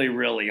really,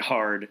 really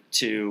hard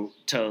to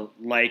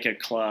like a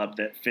club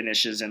that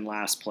finishes in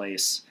last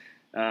place.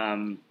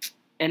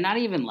 And not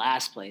even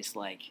last place,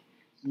 like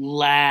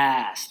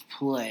last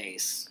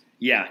place.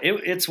 Yeah,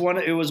 it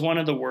was one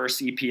of the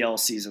worst EPL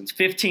seasons.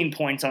 15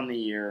 points on the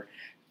year,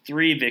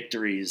 3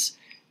 victories.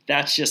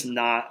 That's just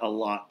not a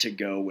lot to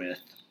go with.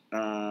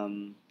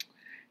 And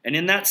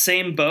in that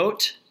same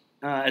boat,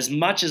 as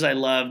much as I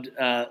loved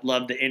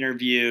the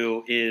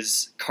interview,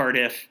 is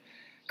Cardiff.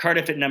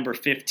 Cardiff at number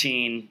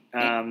 15.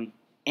 Ant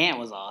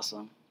was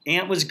awesome.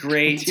 Ant was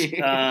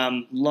great.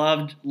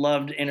 Loved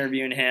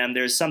interviewing him.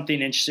 There's something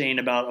interesting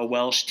about a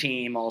Welsh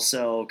team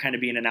also kind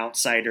of being an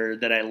outsider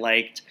that I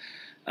liked.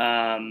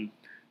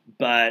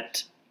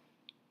 But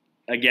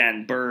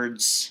again,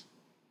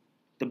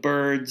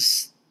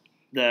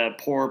 the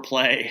poor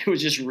play, it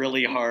was just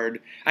really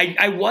hard.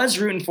 I was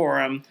rooting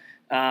for him.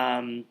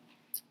 I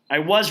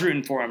was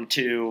rooting for him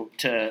to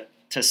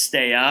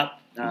stay up.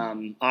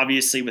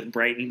 Obviously, with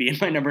Brighton being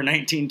my number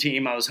 19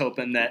 team, I was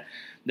hoping that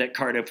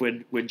Cardiff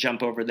would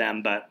jump over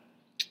them, but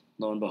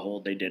lo and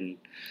behold, they didn't.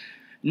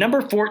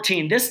 Number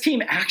 14, this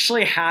team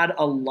actually had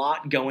a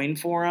lot going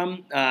for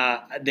them.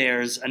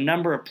 There's a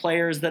number of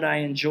players that I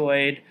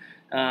enjoyed.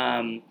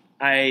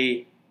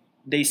 They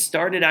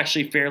started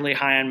actually fairly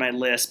high on my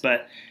list,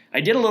 but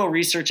I did a little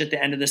research at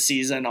the end of the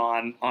season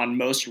on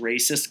most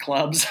racist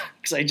clubs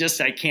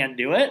because I can't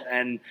do it,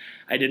 and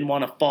I didn't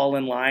want to fall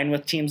in line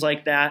with teams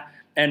like that.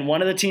 And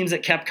one of the teams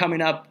that kept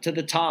coming up to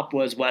the top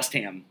was West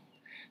Ham.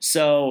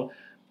 So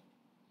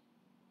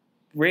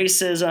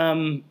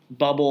racism,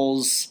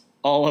 bubbles,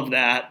 all of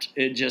that,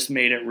 it just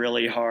made it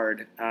really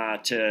hard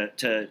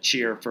to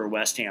cheer for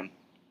West Ham.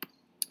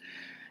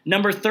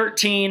 Number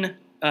 13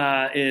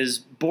 is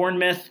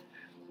Bournemouth.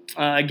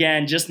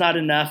 Again, just not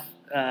enough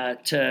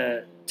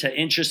to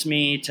interest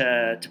me,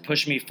 to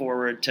push me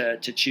forward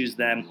to choose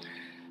them.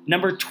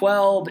 Number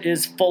 12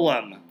 is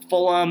Fulham.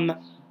 Fulham,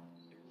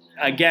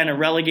 again, a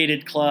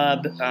relegated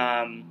club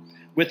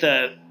with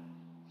a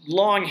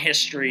long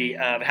history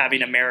of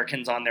having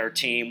Americans on their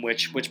team,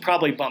 which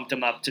probably bumped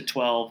them up to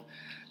 12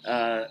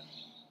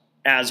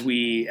 as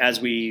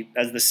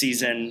the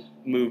season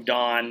moved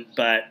on,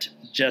 but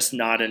just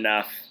not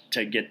enough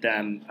to get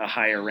them a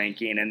higher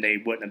ranking, and they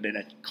wouldn't have been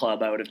a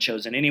club I would have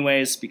chosen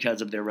anyways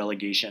because of their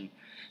relegation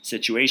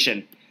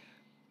situation.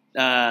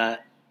 To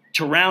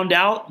round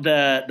out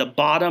the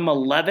bottom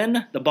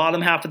 11, the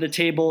bottom half of the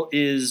table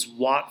is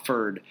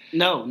Watford.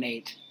 No,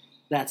 Nate,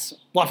 that's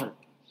Watford.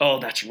 Oh,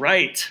 that's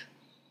right.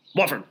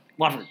 Watford.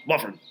 Watford.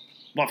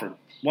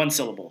 One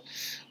syllable.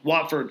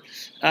 Watford.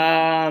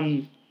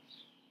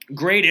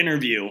 Great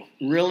interview.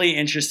 Really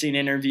interesting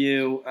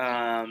interview.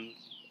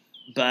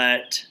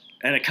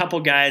 And a couple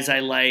guys I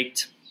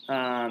liked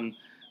on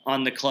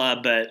the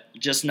club, but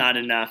just not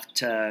enough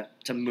to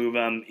move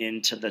them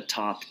into the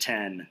top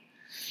 10.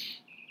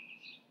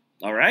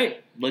 All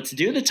right, let's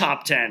do the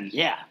top 10.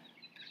 Yeah.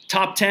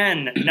 Top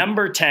 10,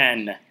 number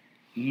 10,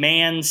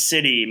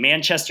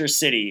 Manchester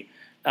City.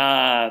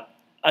 A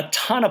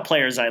ton of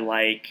players I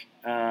like.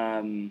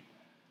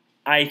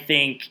 I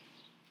think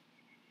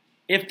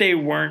if they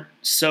weren't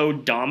so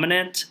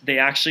dominant, they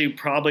actually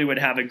probably would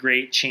have a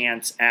great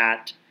chance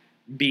at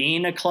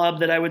being a club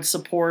that I would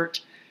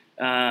support.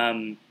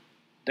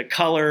 The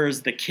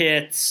colors, the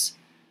kits,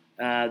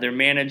 their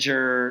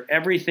manager,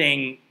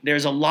 everything.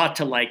 There's a lot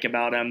to like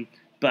about them,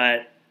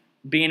 but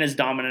being as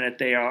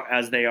dominant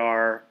as they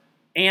are,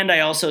 and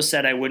I also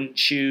said I wouldn't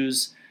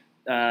choose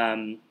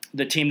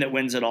the team that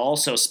wins it all.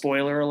 So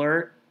spoiler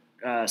alert,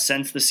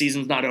 since the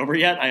season's not over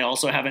yet, I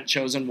also haven't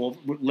chosen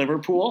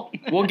Liverpool.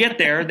 We'll get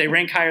there. They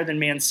rank higher than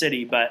Man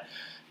City, but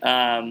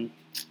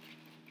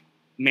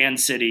Man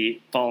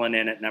City falling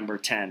in at number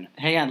 10.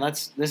 Hang on,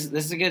 this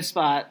is a good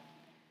spot.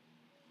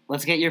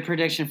 Let's get your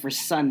prediction for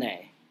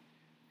Sunday.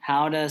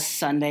 How does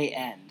Sunday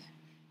end?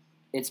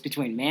 It's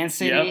between Man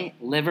City,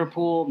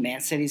 Liverpool.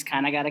 Man City's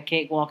kind of got a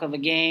cakewalk of a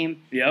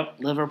game. Yep.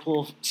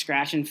 Liverpool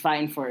scratching,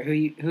 fighting for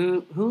it.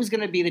 Who's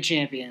going to be the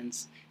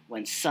champions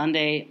when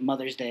Sunday,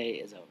 Mother's Day,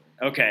 is over?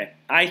 Okay,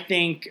 I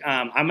think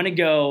I'm going to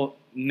go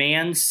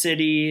Man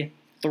City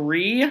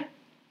 3,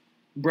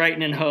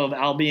 Brighton and Hove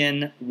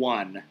Albion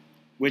 1,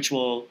 which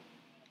will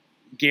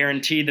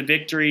guarantee the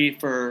victory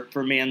for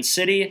Man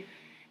City.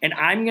 And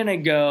I'm going to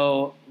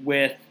go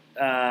with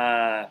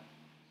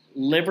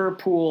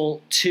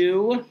Liverpool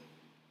 2,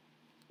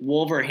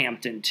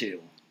 Wolverhampton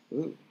 2.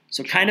 Ooh.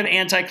 So kind of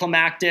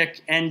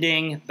anticlimactic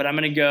ending, but I'm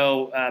going to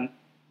go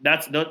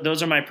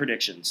those are my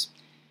predictions.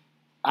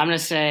 I'm going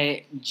to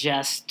say,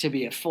 just to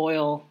be a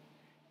foil,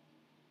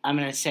 I'm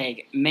going to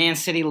say Man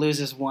City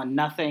loses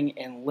 1-0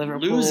 and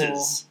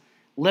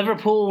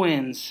Liverpool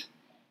wins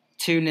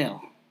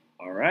 2-0.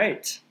 All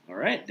right.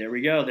 There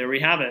we go. There we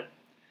have it.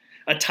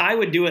 A tie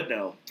would do it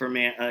though for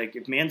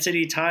if Man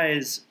City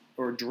ties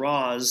or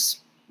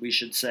draws, we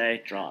should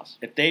say draws.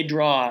 If they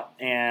draw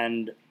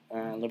and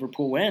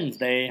Liverpool wins,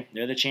 they're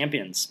the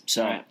champions.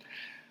 So,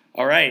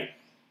 All right.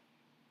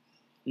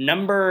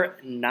 Number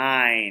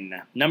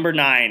 9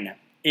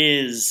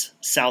 is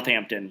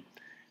Southampton.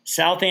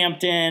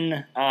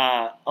 Southampton,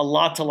 a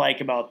lot to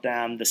like about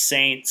them. The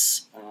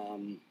Saints,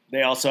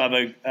 they also have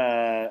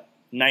a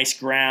nice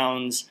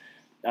grounds.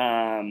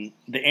 The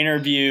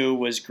interview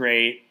was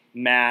great.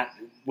 Matt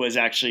was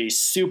actually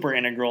super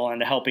integral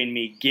into helping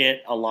me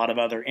get a lot of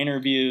other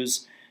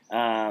interviews.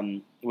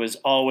 Was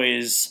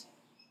always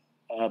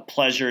a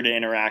pleasure to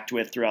interact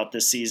with throughout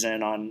this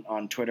season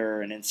on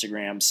Twitter and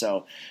Instagram.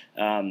 So,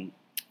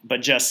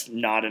 but just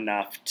not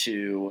enough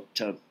to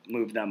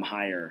move them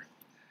higher.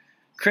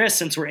 Chris,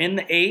 since we're in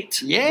the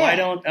 8, why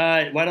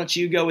don't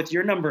you go with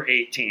your number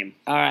 8 team?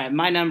 All right,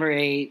 my number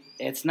 8.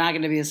 It's not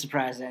going to be a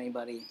surprise to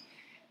anybody.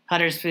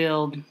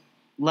 Huddersfield,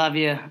 love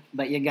you,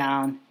 but you're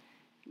gone.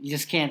 You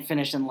just can't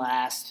finish in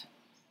last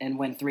and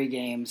win 3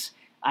 games.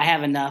 I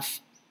have enough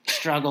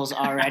struggles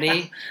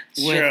already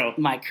with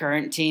my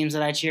current teams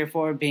that I cheer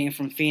for, being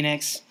from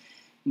Phoenix.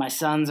 My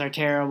Suns are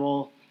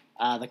terrible.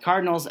 The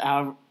Cardinals,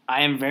 I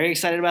am very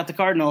excited about the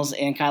Cardinals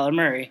and Kyler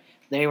Murray.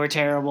 They were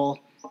terrible.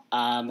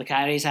 The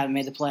Coyotes haven't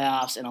made the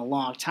playoffs in a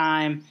long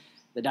time.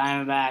 The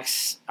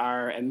Diamondbacks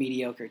are a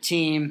mediocre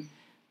team.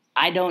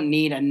 I don't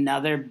need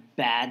another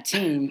bad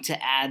team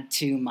to add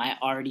to my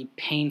already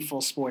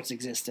painful sports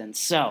existence.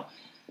 So,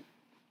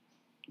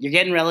 you're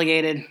getting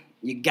relegated.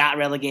 You got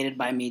relegated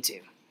by me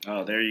too.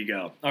 Oh, there you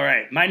go. All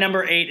right. My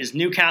number 8 is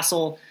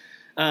Newcastle.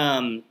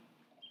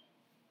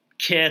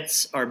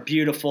 Kits are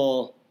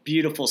beautiful,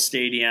 beautiful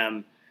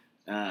stadium.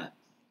 They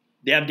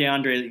have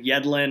DeAndre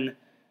Yedlin.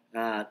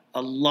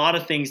 A lot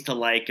of things to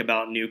like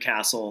about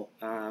Newcastle.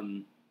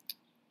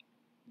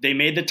 They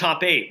made the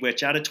top 8,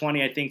 which out of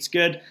 20 I think is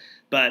good,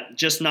 but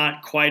just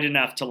not quite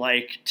enough to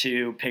like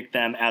to pick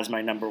them as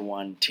my number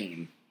 1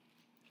 team.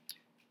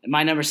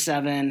 My number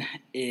 7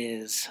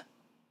 is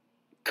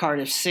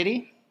Cardiff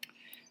City.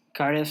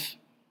 Cardiff,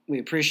 we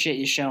appreciate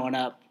you showing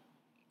up.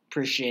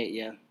 Appreciate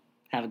you.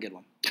 Have a good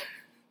one.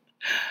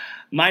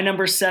 My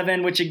number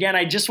 7, which again,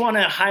 I just want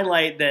to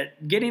highlight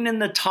that getting in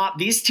the top,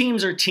 these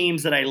teams are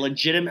teams that I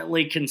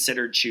legitimately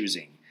considered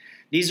choosing.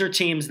 These are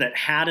teams that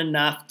had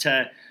enough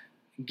to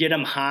get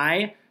them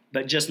high,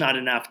 but just not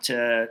enough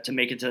to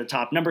make it to the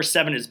top. Number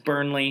 7 is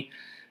Burnley.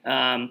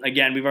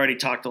 Again, we've already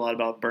talked a lot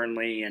about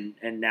Burnley and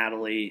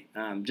Natalie.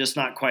 Just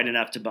not quite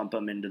enough to bump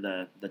them into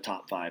the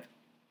top 5.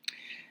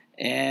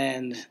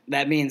 And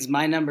that means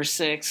my number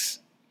 6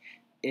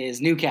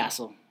 is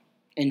Newcastle.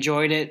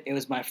 Enjoyed it. It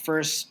was my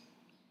first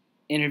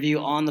interview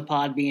on the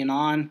pod being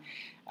on.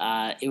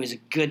 It was a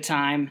good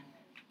time.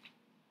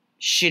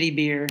 Shitty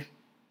beer,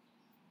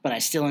 but I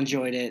still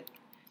enjoyed it.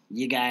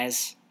 You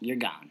guys, you're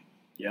gone.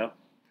 Yep.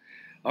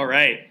 All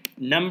right.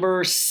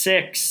 Number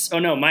 6. Oh,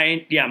 no.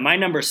 My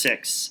number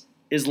 6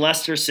 is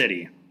Leicester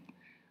City.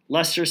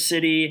 Leicester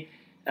City,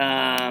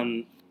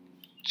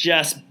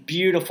 just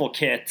beautiful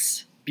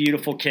kits.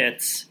 Beautiful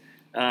kits.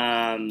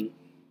 I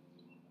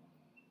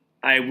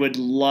would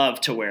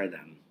love to wear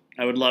them.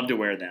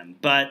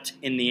 But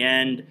in the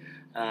end,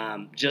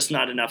 just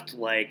not enough to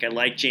like. I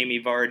like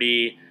Jamie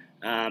Vardy,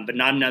 but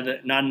not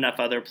enough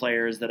other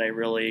players that I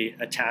really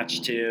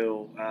attach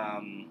to.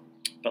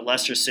 But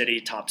Leicester City,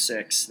 top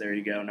 6. There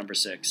you go, number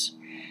 6.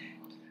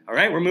 All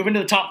right, we're moving to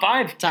the top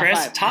 5,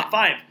 Chris. Top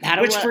 5,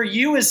 which for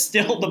you is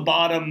still the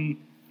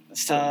bottom.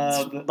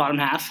 Bottom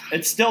half.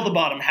 It's still the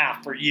bottom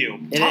half for you.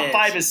 Top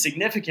 5 is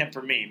significant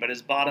for me, but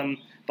it's bottom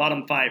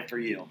 5 for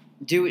you.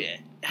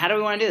 How do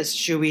we want to do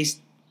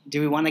this?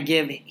 Do we want to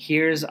give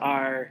here's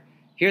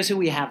who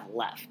we have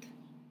left?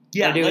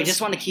 Yeah. Or do we just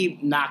want to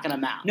keep knocking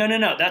them out?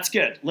 No. That's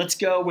good. Let's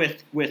go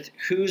with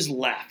who's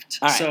left.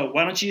 All right. So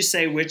why don't you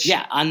say which?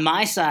 Yeah, on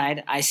my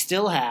side, I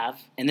still have,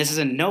 and this is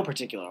in no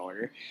particular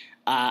order.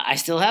 I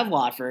still have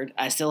Watford.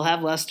 I still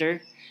have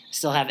Leicester.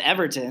 Still have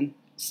Everton.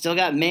 Still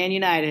got Man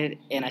United,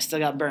 and I still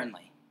got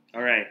Burnley.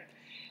 All right.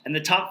 And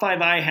the top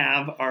 5 I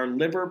have are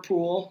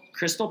Liverpool,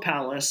 Crystal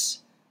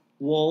Palace,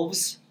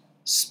 Wolves,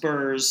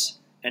 Spurs,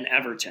 and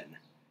Everton.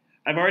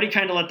 I've already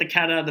kind of let the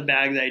cat out of the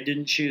bag that I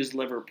didn't choose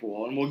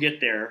Liverpool, and we'll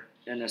get there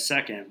in a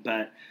second.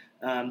 But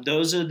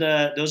those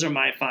are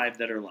my 5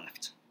 that are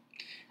left.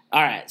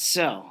 All right,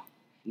 so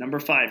number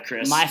 5,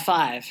 Chris. My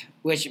 5,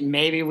 which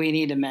maybe we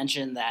need to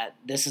mention that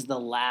this is the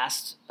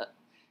last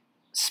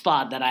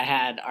spot that I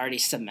had already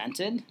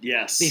cemented.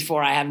 Yes.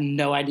 Before I have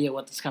no idea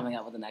what's coming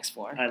up with the next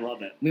 4. I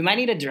love it. We might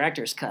need a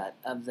director's cut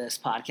of this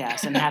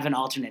podcast and have an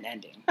alternate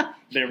ending.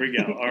 There we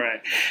go. All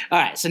right. All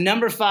right. So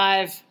number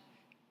 5,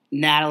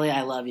 Natalie,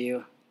 I love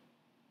you.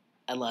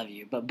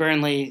 But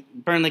Burnley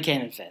came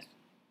in 5th.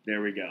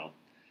 There we go.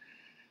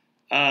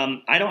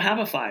 I don't have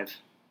a 5.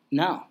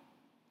 No.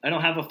 I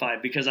don't have a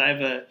 5 because I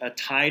have a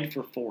tied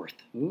for 4th.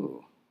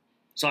 Ooh.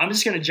 So I'm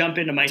just going to jump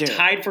into my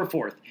tied for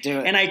 4th. Do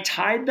it. And I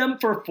tied them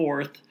for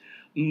 4th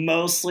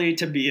mostly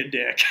to be a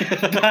dick.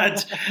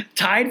 But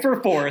tied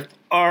for 4th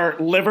are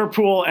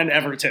Liverpool and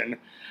Everton.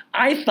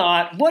 I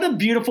thought, what a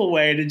beautiful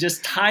way to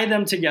just tie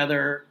them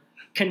together,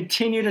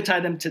 continue to tie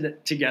them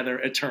together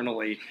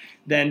eternally,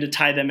 than to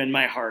tie them in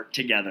my heart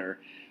together.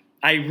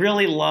 I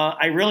really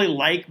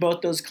like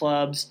both those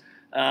clubs.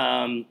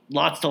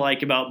 Lots to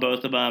like about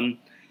both of them.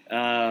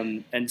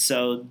 And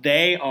so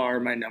they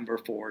are my number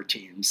 4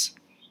 teams.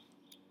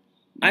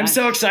 I'm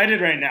so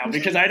excited right now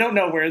because I don't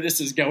know where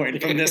this is going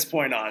from this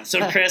point on.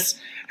 So, Chris,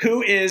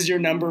 who is your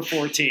number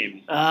 4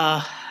 team?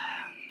 All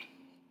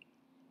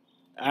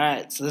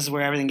right, so this is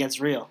where everything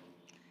gets real.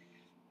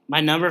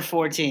 My number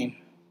 4 team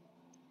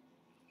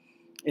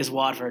is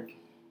Watford.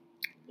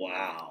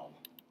 Wow.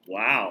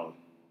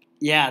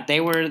 Yeah, they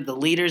were the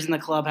leaders in the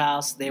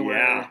clubhouse. They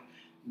were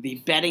the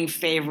betting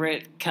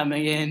favorite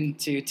coming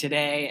into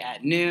today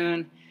at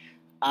noon.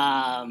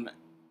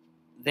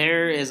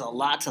 There is a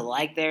lot to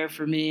like there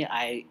for me.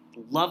 I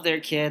love their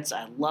kits.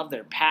 I love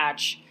their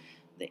patch.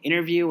 The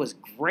interview was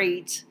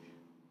great.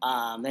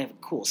 They have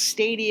a cool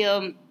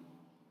stadium.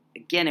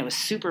 Again, it was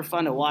super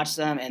fun to watch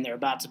them, and they're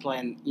about to play,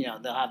 and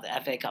they'll have the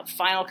FA Cup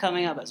final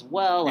coming up as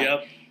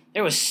well.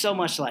 There was so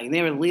much to like.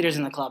 They were leaders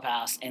in the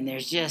clubhouse, and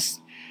there's just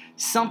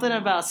something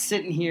about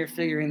sitting here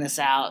figuring this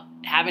out,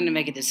 having to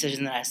make a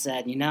decision that I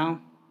said, it's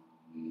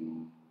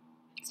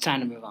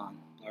time to move on.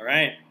 All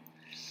right.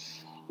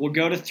 We'll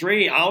go to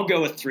 3. I'll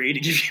go with 3 to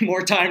give you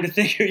more time to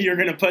think who you're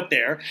going to put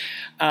there.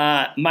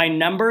 My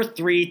number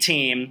 3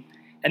 team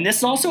And this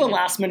is also a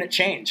last-minute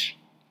change.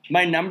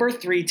 My number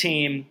 3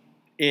 team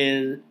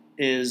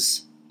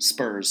is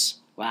Spurs.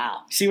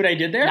 Wow. See what I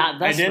did there? Not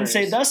the I didn't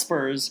say Spurs. the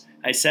Spurs.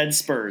 I said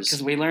Spurs.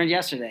 Because we learned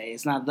yesterday,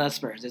 it's not the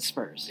Spurs, it's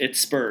Spurs. It's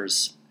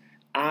Spurs.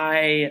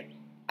 I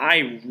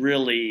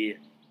really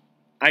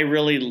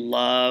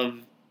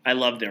love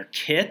their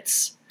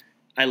kits.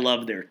 I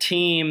love their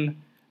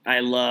team.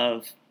 I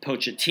love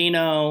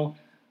Pochettino.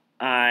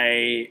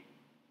 I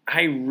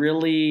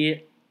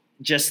really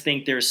just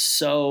think there's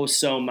so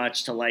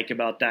much to like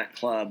about that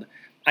club.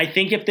 I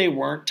think if they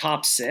weren't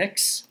top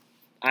 6,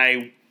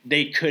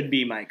 they could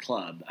be my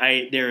club.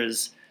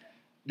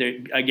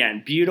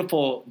 Again,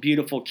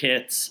 beautiful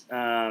kits.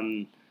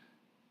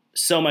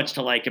 So much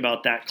to like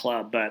about that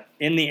club, but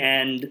in the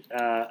end,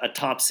 a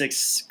top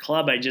 6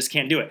 club, I just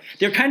can't do it.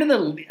 They're kind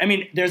of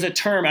there's a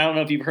term, I don't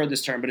know if you've heard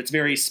this term, but it's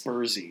very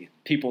Spursy,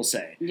 people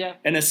say. Yeah.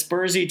 And a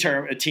Spursy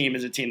term, a team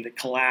is a team that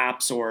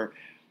collapse, or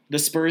the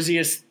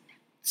Spursiest,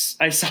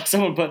 I saw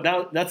someone put,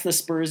 that's the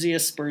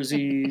Spursiest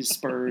Spursy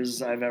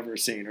Spurs I've ever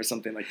seen, or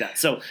something like that.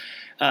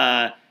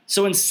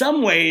 So in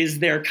some ways,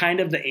 they're kind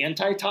of the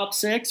anti-top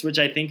 6, which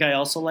I think I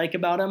also like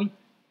about them.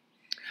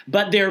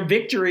 But their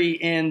victory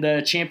in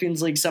the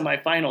Champions League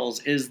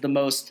semifinals is the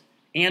most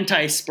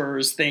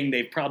anti-Spurs thing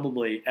they've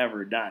probably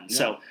ever done. Yeah.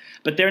 So,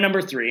 but they're number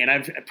 3, and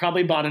I've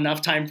probably bought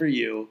enough time for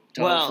you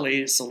to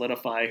hopefully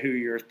solidify who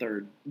your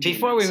third team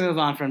Before is. we move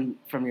on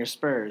from your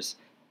Spurs,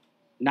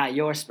 not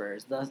your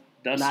Spurs, not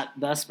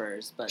the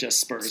Spurs, but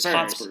just Spurs.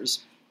 Hot Spurs.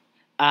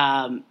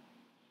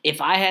 If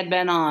I had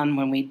been on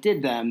when we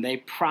did them, they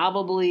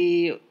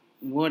probably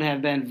would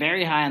have been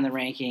very high in the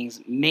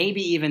rankings,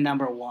 maybe even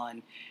number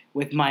 1.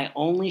 With my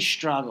only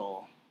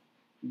struggle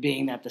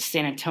being that the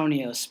San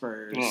Antonio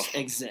Spurs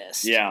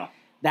exist. Yeah.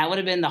 That would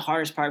have been the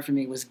hardest part for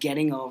me, was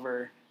getting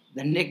over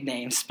the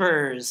nickname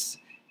Spurs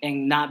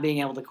and not being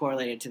able to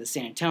correlate it to the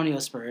San Antonio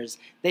Spurs.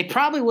 They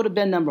probably would have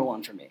been number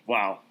 1 for me.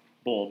 Wow.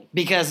 Bold.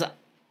 Because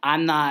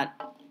I'm not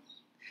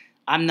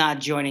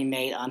joining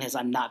Nate on his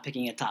I'm not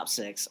picking a top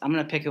 6. I'm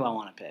going to pick who I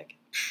want to pick.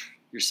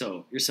 You're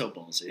so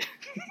ballsy.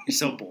 You're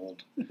so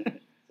bold.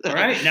 All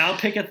right, now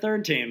pick a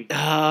third team.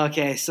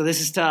 Okay, so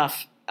this is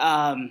tough.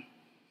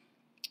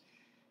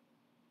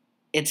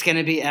 It's going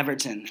to be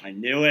Everton. I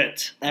knew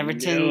it.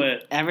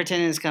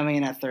 Everton is coming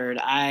in at third.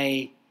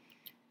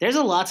 There's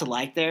a lot to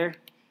like there.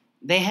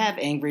 They have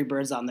Angry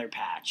Birds on their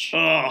patch.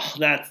 Oh,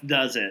 that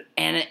does it.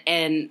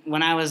 And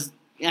when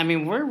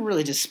we're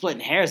really just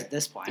splitting hairs at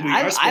this point. We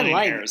are splitting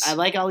hairs. I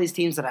like all these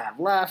teams that I have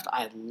left.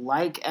 I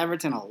like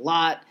Everton a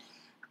lot.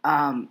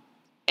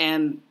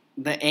 And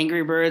the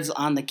Angry Birds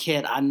on the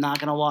kit, I'm not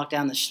going to walk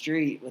down the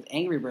street with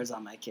Angry Birds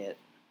on my kit.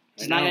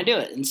 Just not going to do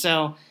it. And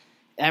so,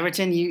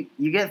 Everton, you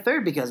get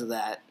third because of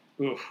that.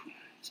 Oof.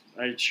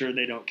 I'm sure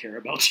they don't care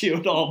about you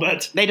at all,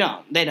 but... They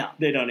don't. They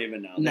don't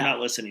even know. They're not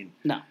listening.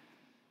 No.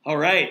 All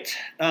right.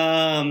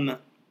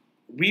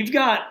 We've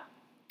got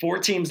 4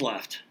 teams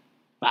left.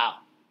 Wow.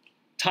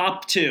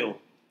 Top 2.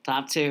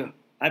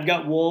 I've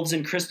got Wolves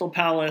and Crystal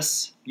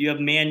Palace. You have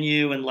Man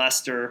U and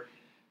Leicester.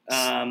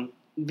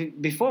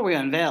 Before we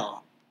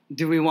unveil,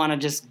 do we want to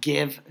just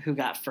give who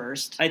got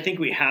first? I think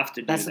we have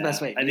to do that. That's the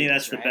best way to do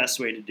that's the best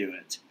way to do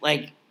it.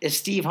 Like, if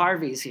Steve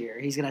Harvey's here,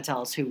 he's going to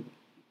tell us who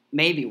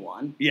maybe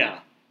won. Yeah.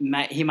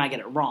 He might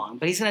get it wrong,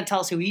 but he's going to tell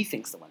us who he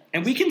thinks the winner is.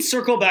 And we can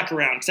circle back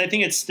around, because I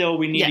think it's still,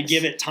 we need to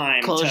give it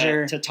time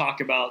Closure. to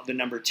talk about the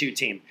number 2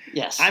 team.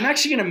 Yes. I'm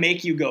actually going to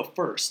make you go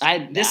first.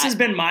 This has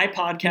been my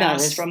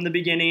podcast from the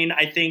beginning.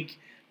 I think,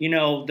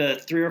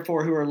 the 3 or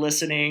 4 who are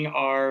listening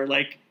are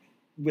like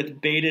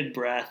with bated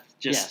breath,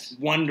 just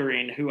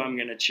wondering who I'm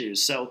going to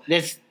choose. So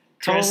that's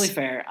totally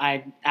fair.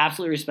 I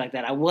absolutely respect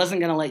that. I wasn't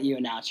going to let you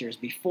announce yours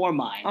before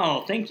mine.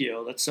 Oh, thank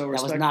you. That's so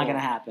respectful. That was not going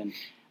to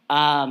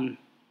happen.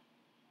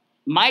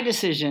 My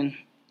decision,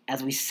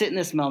 as we sit in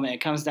this moment, it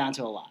comes down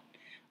to a lot.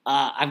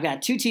 I've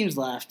got 2 teams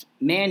left,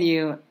 Man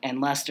U and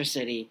Leicester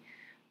City.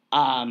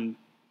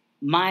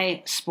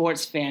 My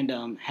sports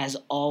fandom has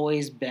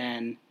always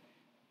been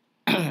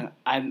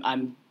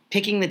I'm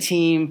picking the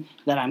team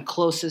that I'm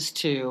closest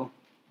to.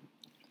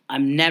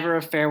 I'm never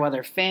a fair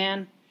weather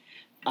fan.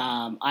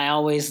 I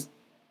always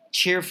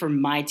cheer for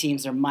my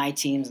teams. They're my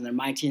teams, and they're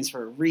my teams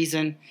for a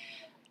reason.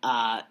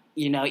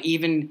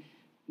 Even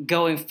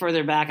going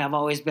further back, I've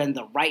always been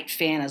the right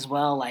fan as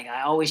well. Like,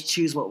 I always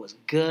choose what was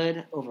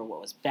good over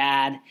what was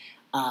bad.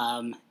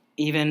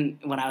 Even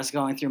when I was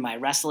going through my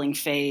wrestling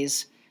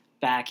phase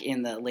back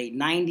in the late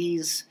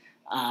 90s,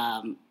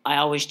 I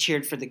always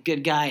cheered for the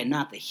good guy and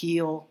not the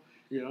heel.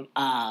 Yeah.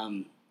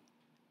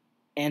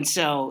 And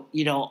so,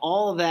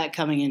 all of that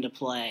coming into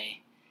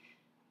play,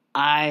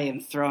 I am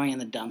throwing in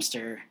the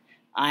dumpster.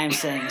 I am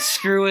saying,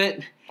 screw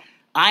it.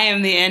 I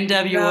am the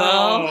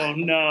NWO.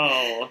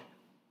 No.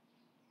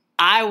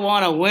 I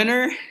want a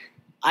winner.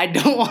 I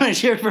don't want to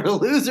cheer for a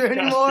loser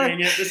anymore.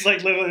 Dang it. This is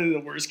like literally the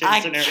worst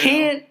case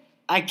scenario.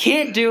 I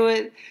can't do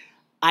it.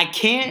 I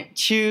can't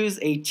choose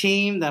a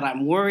team that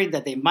I'm worried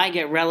that they might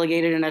get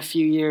relegated in a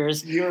few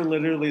years. You're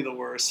literally the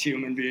worst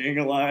human being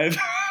alive.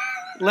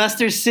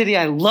 Leicester City,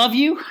 I love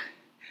you,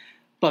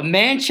 But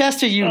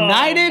Manchester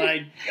United, Oh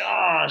my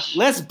gosh.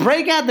 let's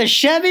break out the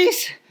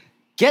Chevys,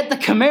 get the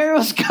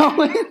Camaros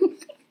going.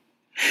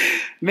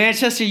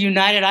 Manchester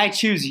United, I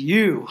choose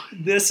you.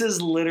 This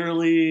is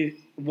literally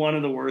one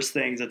of the worst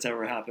things that's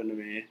ever happened to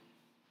me.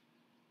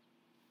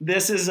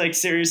 This is like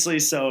seriously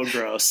so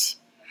gross.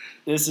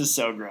 This is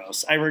so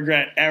gross. I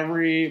regret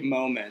every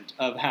moment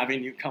of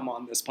having you come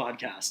on this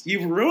podcast.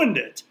 You've ruined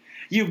it.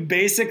 You've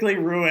basically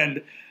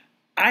ruined.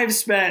 I've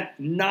spent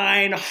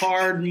 9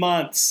 hard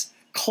months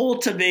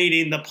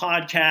cultivating the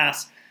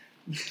podcast,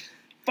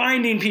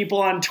 finding people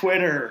on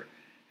Twitter,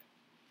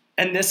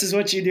 and this is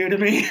what you do to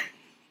me?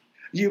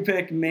 You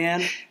pick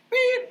Man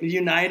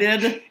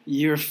United?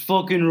 You're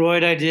fucking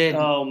right, I did.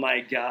 Oh my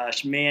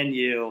gosh, Man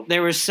U.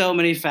 There were so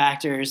many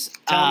factors.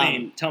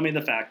 Tell me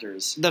the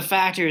factors. The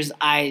factors,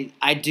 I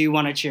do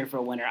want to cheer for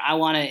a winner. I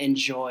want to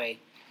enjoy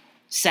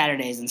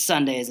Saturdays and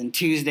Sundays and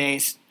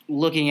Tuesdays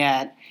looking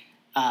at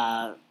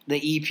the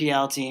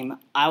EPL team.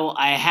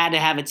 I had to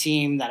have a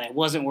team that I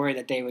wasn't worried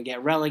that they would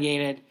get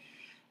relegated.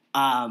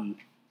 A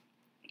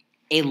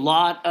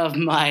lot of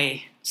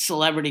my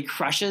celebrity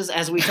crushes,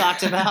 as we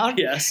talked about,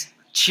 Yes.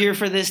 cheer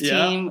for this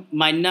Yeah. team.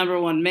 My number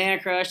one man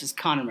crush is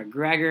Conor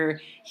McGregor.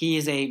 He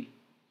is a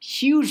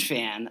huge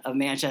fan of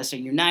Manchester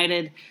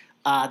United.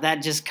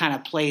 That just kind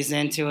of plays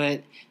into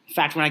it. In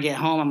fact, when I get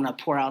home, I'm going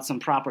to pour out some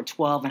proper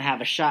 12 and have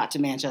a shot to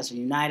Manchester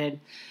United.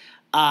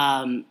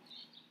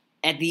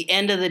 At the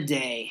end of the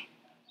day,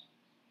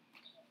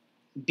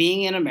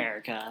 being in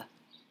America,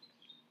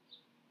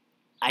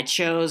 I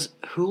chose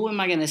who am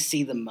I going to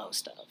see the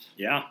most of.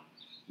 Yeah.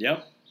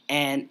 Yep.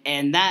 And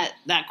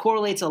that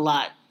correlates a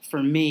lot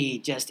for me,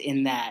 just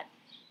in that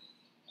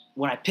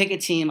when I pick a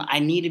team, I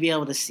need to be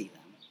able to see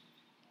them.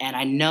 And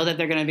I know that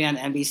they're going to be on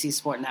the NBC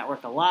Sport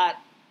Network a lot.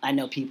 I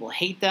know people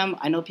hate them.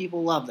 I know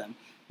people love them.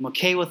 I'm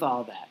okay with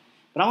all of that.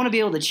 But I want to be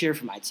able to cheer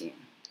for my team.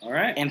 All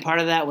right. And part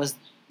of that was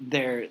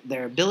their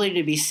ability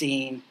to be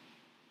seen.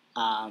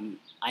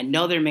 I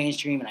know they're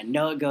mainstream, and I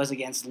know it goes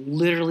against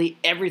literally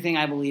everything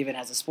I believe in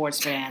as a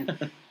sports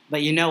fan.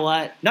 But you know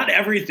what? Not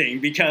everything,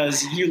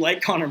 because you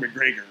like Conor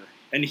McGregor,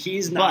 and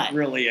he's not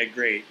really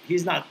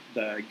he's not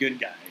the good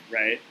guy,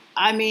 right?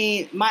 I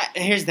mean,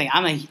 here's the thing.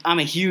 I'm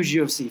a huge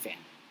UFC fan.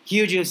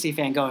 Huge UFC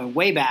fan going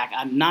way back.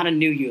 I'm not a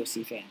new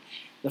UFC fan.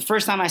 The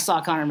first time I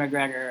saw Conor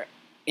McGregor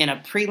in a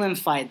prelim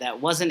fight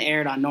that wasn't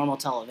aired on normal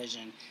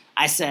television,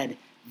 I said,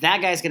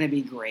 that guy's going to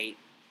be great.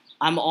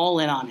 I'm all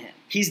in on him.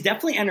 He's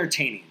definitely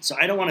entertaining, so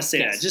I don't want to say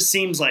Yes. that. It just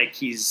seems like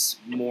he's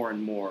more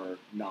and more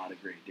not a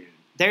great dude.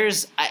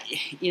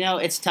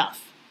 It's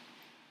tough.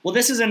 Well,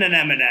 this isn't an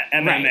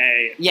MMA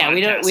Right. Yeah,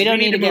 podcast. we don't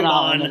need to get move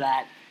all into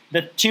that.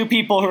 The two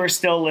people who are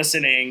still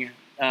listening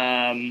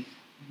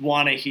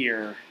want to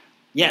hear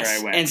Yes, where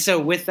I went. and so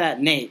with that,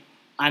 Nate,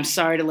 I'm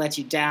sorry to let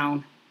you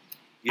down.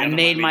 You I haven't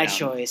made let me my down.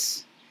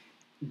 choice,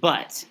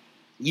 but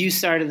you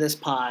started this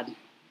pod,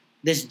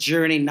 this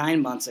journey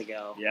 9 months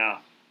ago. Yeah.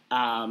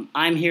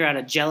 I'm here out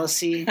of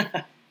jealousy.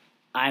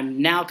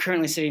 I'm now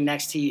currently sitting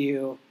next to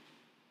you,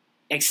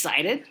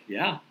 excited,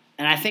 Yeah.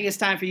 and I think it's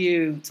time for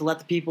you to let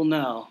the people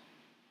know,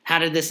 how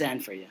did this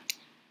end for you?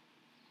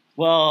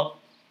 Well,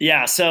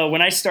 yeah. So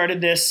when I started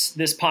this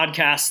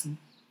podcast,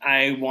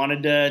 I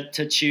wanted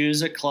to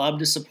choose a club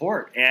to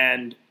support,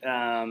 and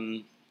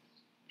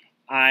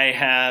I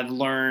have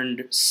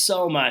learned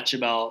so much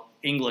about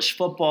English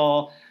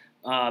football,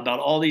 about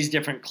all these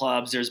different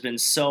clubs. There's been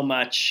so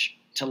much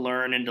to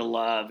learn and to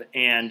love,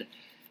 and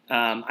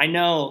I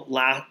know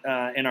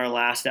in our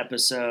last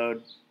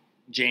episode,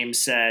 James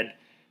said,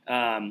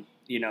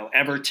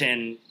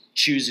 Everton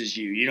chooses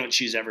you. You don't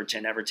choose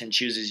Everton. Everton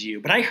chooses you.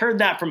 But I heard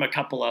that from a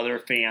couple other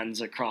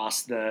fans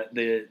across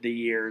the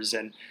years,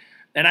 and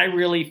I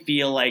really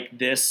feel like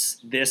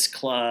this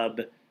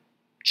club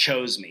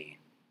chose me.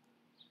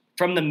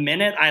 From the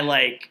minute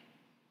I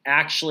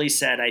actually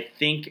said, I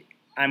think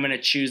I'm going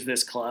to choose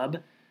this club,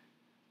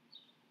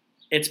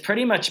 it's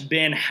pretty much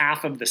been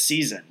half of the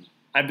season.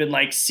 I've been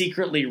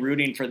secretly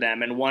rooting for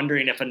them and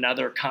wondering if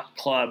another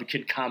club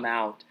could come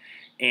out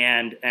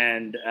and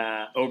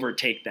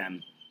overtake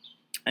them.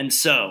 And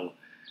so,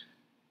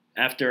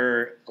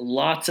 after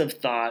lots of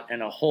thought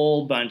and a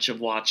whole bunch of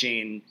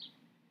watching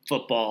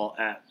football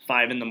at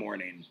 5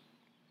 a.m,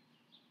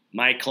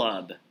 my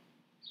club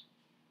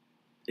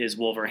is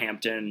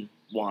Wolverhampton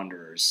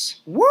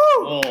Wanderers. Woo!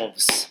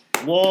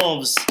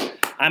 Wolves.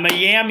 I'm a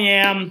yam,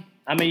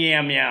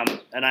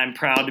 and I'm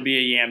proud to be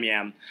a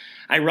yam.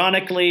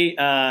 Ironically,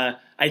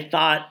 I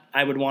thought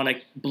I would want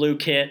a blue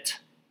kit.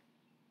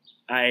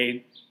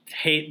 I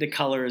hate the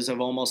colors of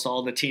almost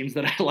all the teams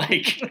that I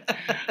like.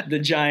 The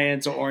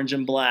Giants are orange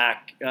and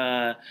black.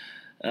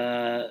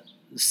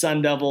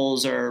 Sun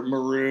Devils are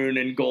maroon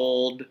and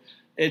gold.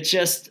 It's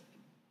just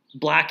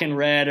black and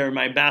red are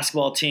my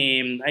basketball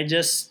team.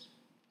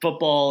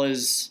 Football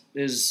is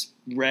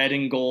red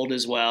and gold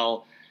as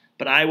well.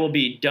 But I will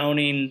be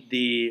donning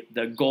the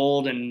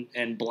gold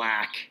and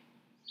black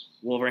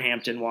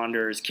Wolverhampton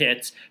Wanderers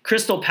kits.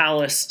 Crystal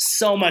Palace,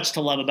 so much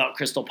to love about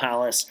Crystal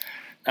Palace.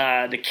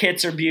 The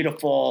kits are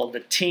beautiful.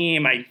 The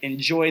team, I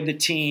enjoyed the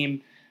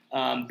team.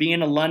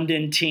 being a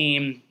London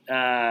team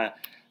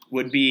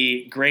would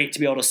be great to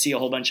be able to see a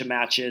whole bunch of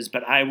matches,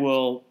 but I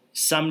will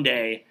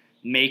someday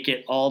make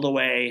it all the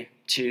way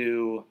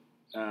to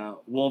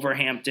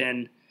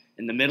Wolverhampton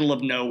in the middle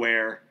of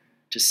nowhere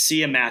to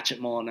see a match at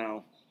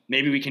Molineux.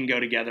 Maybe we can go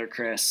together,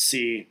 Chris,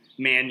 see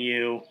Man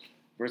U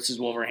versus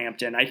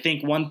Wolverhampton. I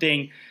think one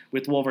thing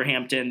with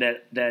Wolverhampton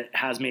that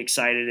has me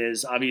excited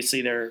is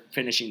obviously they're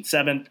finishing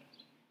 7th.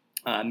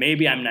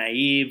 Maybe I'm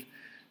naive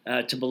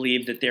to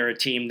believe that they're a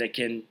team that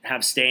can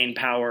have staying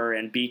power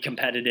and be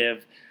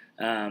competitive.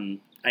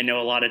 I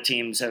know a lot of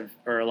teams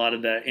or a lot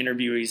of the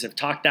interviewees have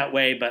talked that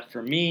way, but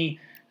for me,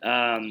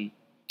 I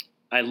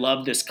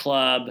love this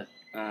club.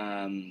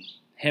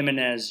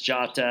 Jimenez,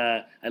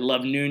 Jota, I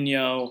love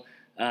Nuno,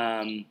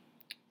 and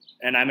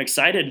I'm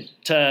excited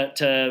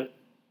to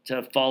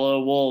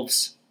follow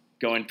Wolves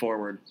going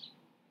forward.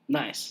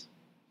 Nice.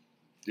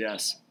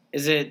 Yes.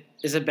 Is it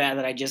bad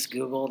that I just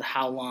Googled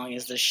how long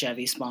is the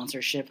Chevy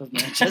sponsorship of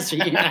Manchester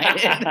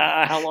United?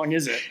 How long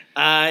is it?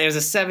 It was a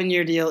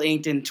 7-year deal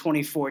inked in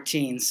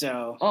 2014.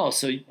 So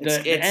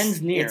it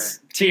ends near. It's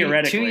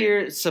theoretically 2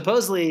 years,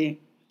 supposedly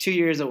 2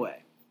 years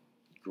away.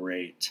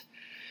 Great.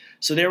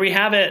 So there we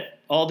have it.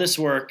 All this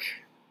work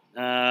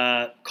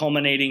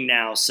culminating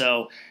now.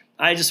 So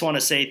I just want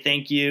to say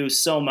thank you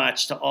so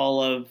much to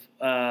all of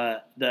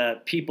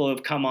the people who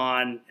have come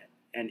on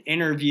and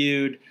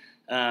interviewed.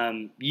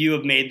 You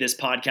have made this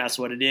podcast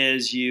what it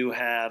is. You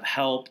have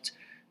helped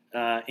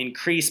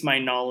increase my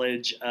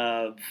knowledge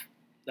of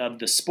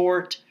the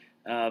sport,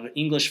 of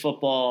English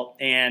football,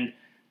 and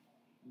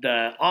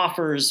the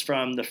offers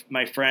from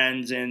my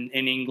friends in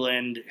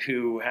England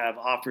who have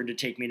offered to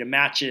take me to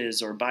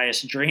matches or buy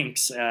us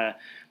drinks.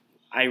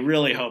 I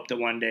really hope that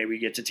one day we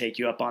get to take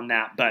you up on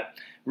that. But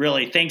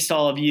really, thanks to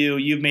all of you.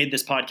 You've made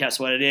this podcast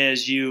what it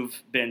is.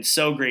 You've been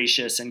so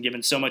gracious and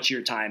given so much of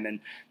your time, and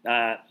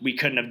we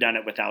couldn't have done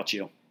it without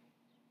you.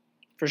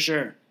 For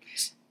sure.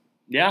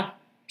 Yeah.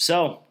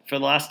 So, for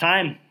the last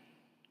time,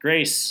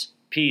 grace,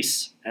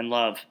 peace, and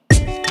love.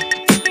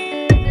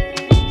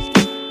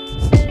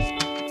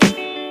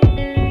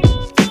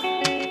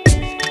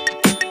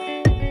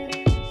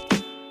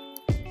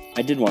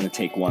 I did want to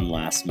take one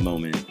last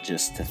moment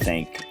just to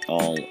thank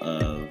all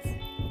of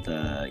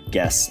the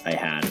guests I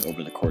had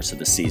over the course of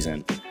the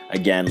season.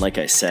 Again, like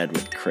I said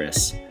with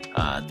Chris,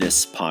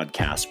 this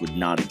podcast would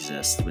not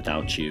exist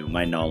without you.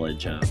 My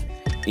knowledge of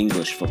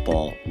English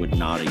football would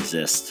not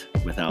exist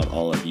without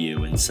all of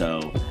you. And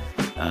so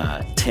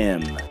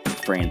Tim,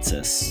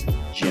 Francis,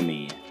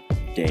 Jimmy,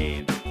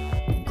 Dave,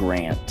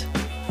 Grant,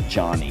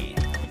 Johnny,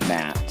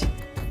 Matt,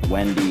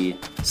 Wendy,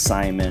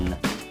 Simon,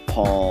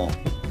 Paul,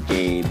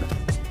 Gabe,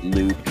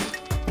 Luke,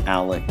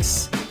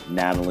 Alex,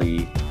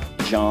 Natalie,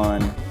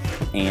 John,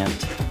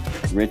 Ant,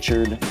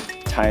 Richard,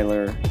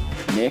 Tyler,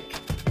 Nick,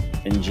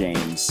 and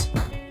James.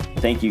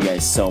 Thank you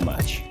guys so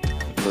much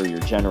for your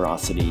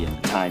generosity and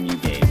the time you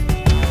gave.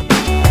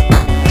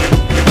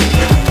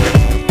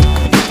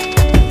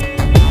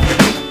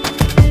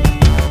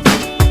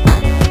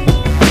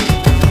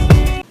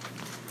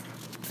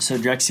 So,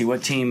 Drexy,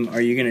 what team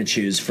are you going to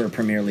choose for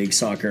Premier League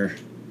soccer?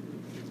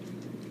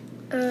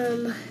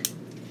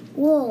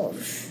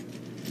 Wolves.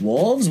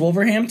 Wolves?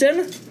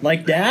 Wolverhampton?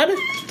 Like Dad?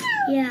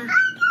 Yeah.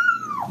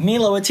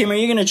 Mila, what team are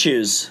you going to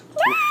choose?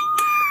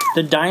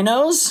 The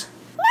Dinos?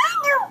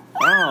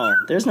 Oh,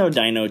 there's no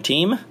Dino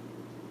team.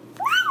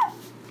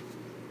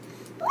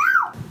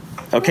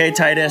 Okay,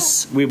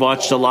 Titus, we've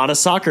watched a lot of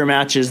soccer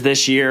matches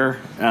this year.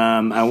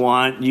 I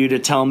want you to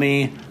tell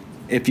me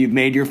if you've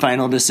made your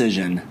final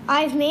decision.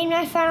 I've made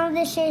my final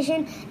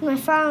decision. My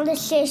final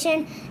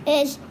decision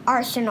is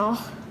Arsenal.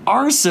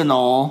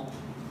 Arsenal?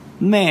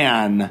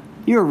 Man,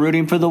 you were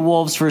rooting for the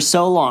Wolves for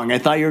so long. I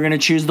thought you were going to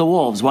choose the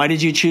Wolves. Why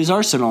did you choose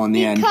Arsenal in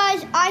the end?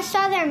 Because I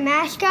saw their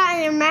mascot,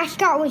 and their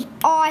mascot was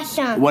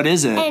awesome. What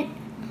is it? And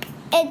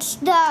it's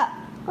the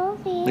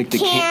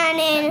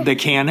cannon. The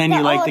cannon?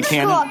 You like the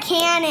cannon? The old school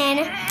cannon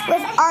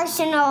with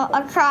Arsenal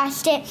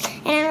across it.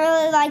 And I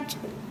really liked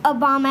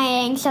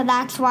Aubameyang, so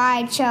that's why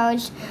I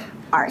chose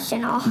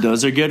Arsenal.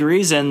 Those are good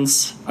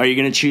reasons. Are you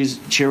going to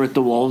cheer with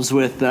the Wolves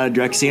with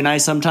Drexy and I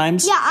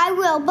sometimes? Yeah, I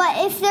will.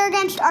 But if they're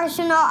against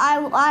Arsenal,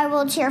 I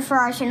will cheer for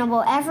Arsenal.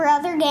 But every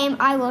other game,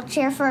 I will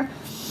cheer for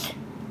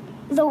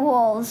the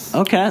Wolves.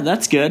 Okay,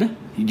 that's good.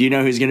 Do you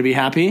know who's going to be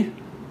happy?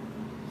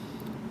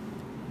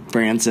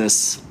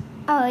 Francis.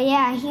 Oh,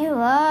 yeah, he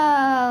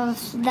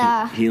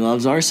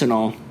loves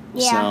Arsenal.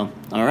 Yeah. So,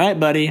 all right,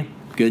 buddy.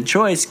 Good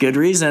choice. Good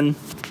reason.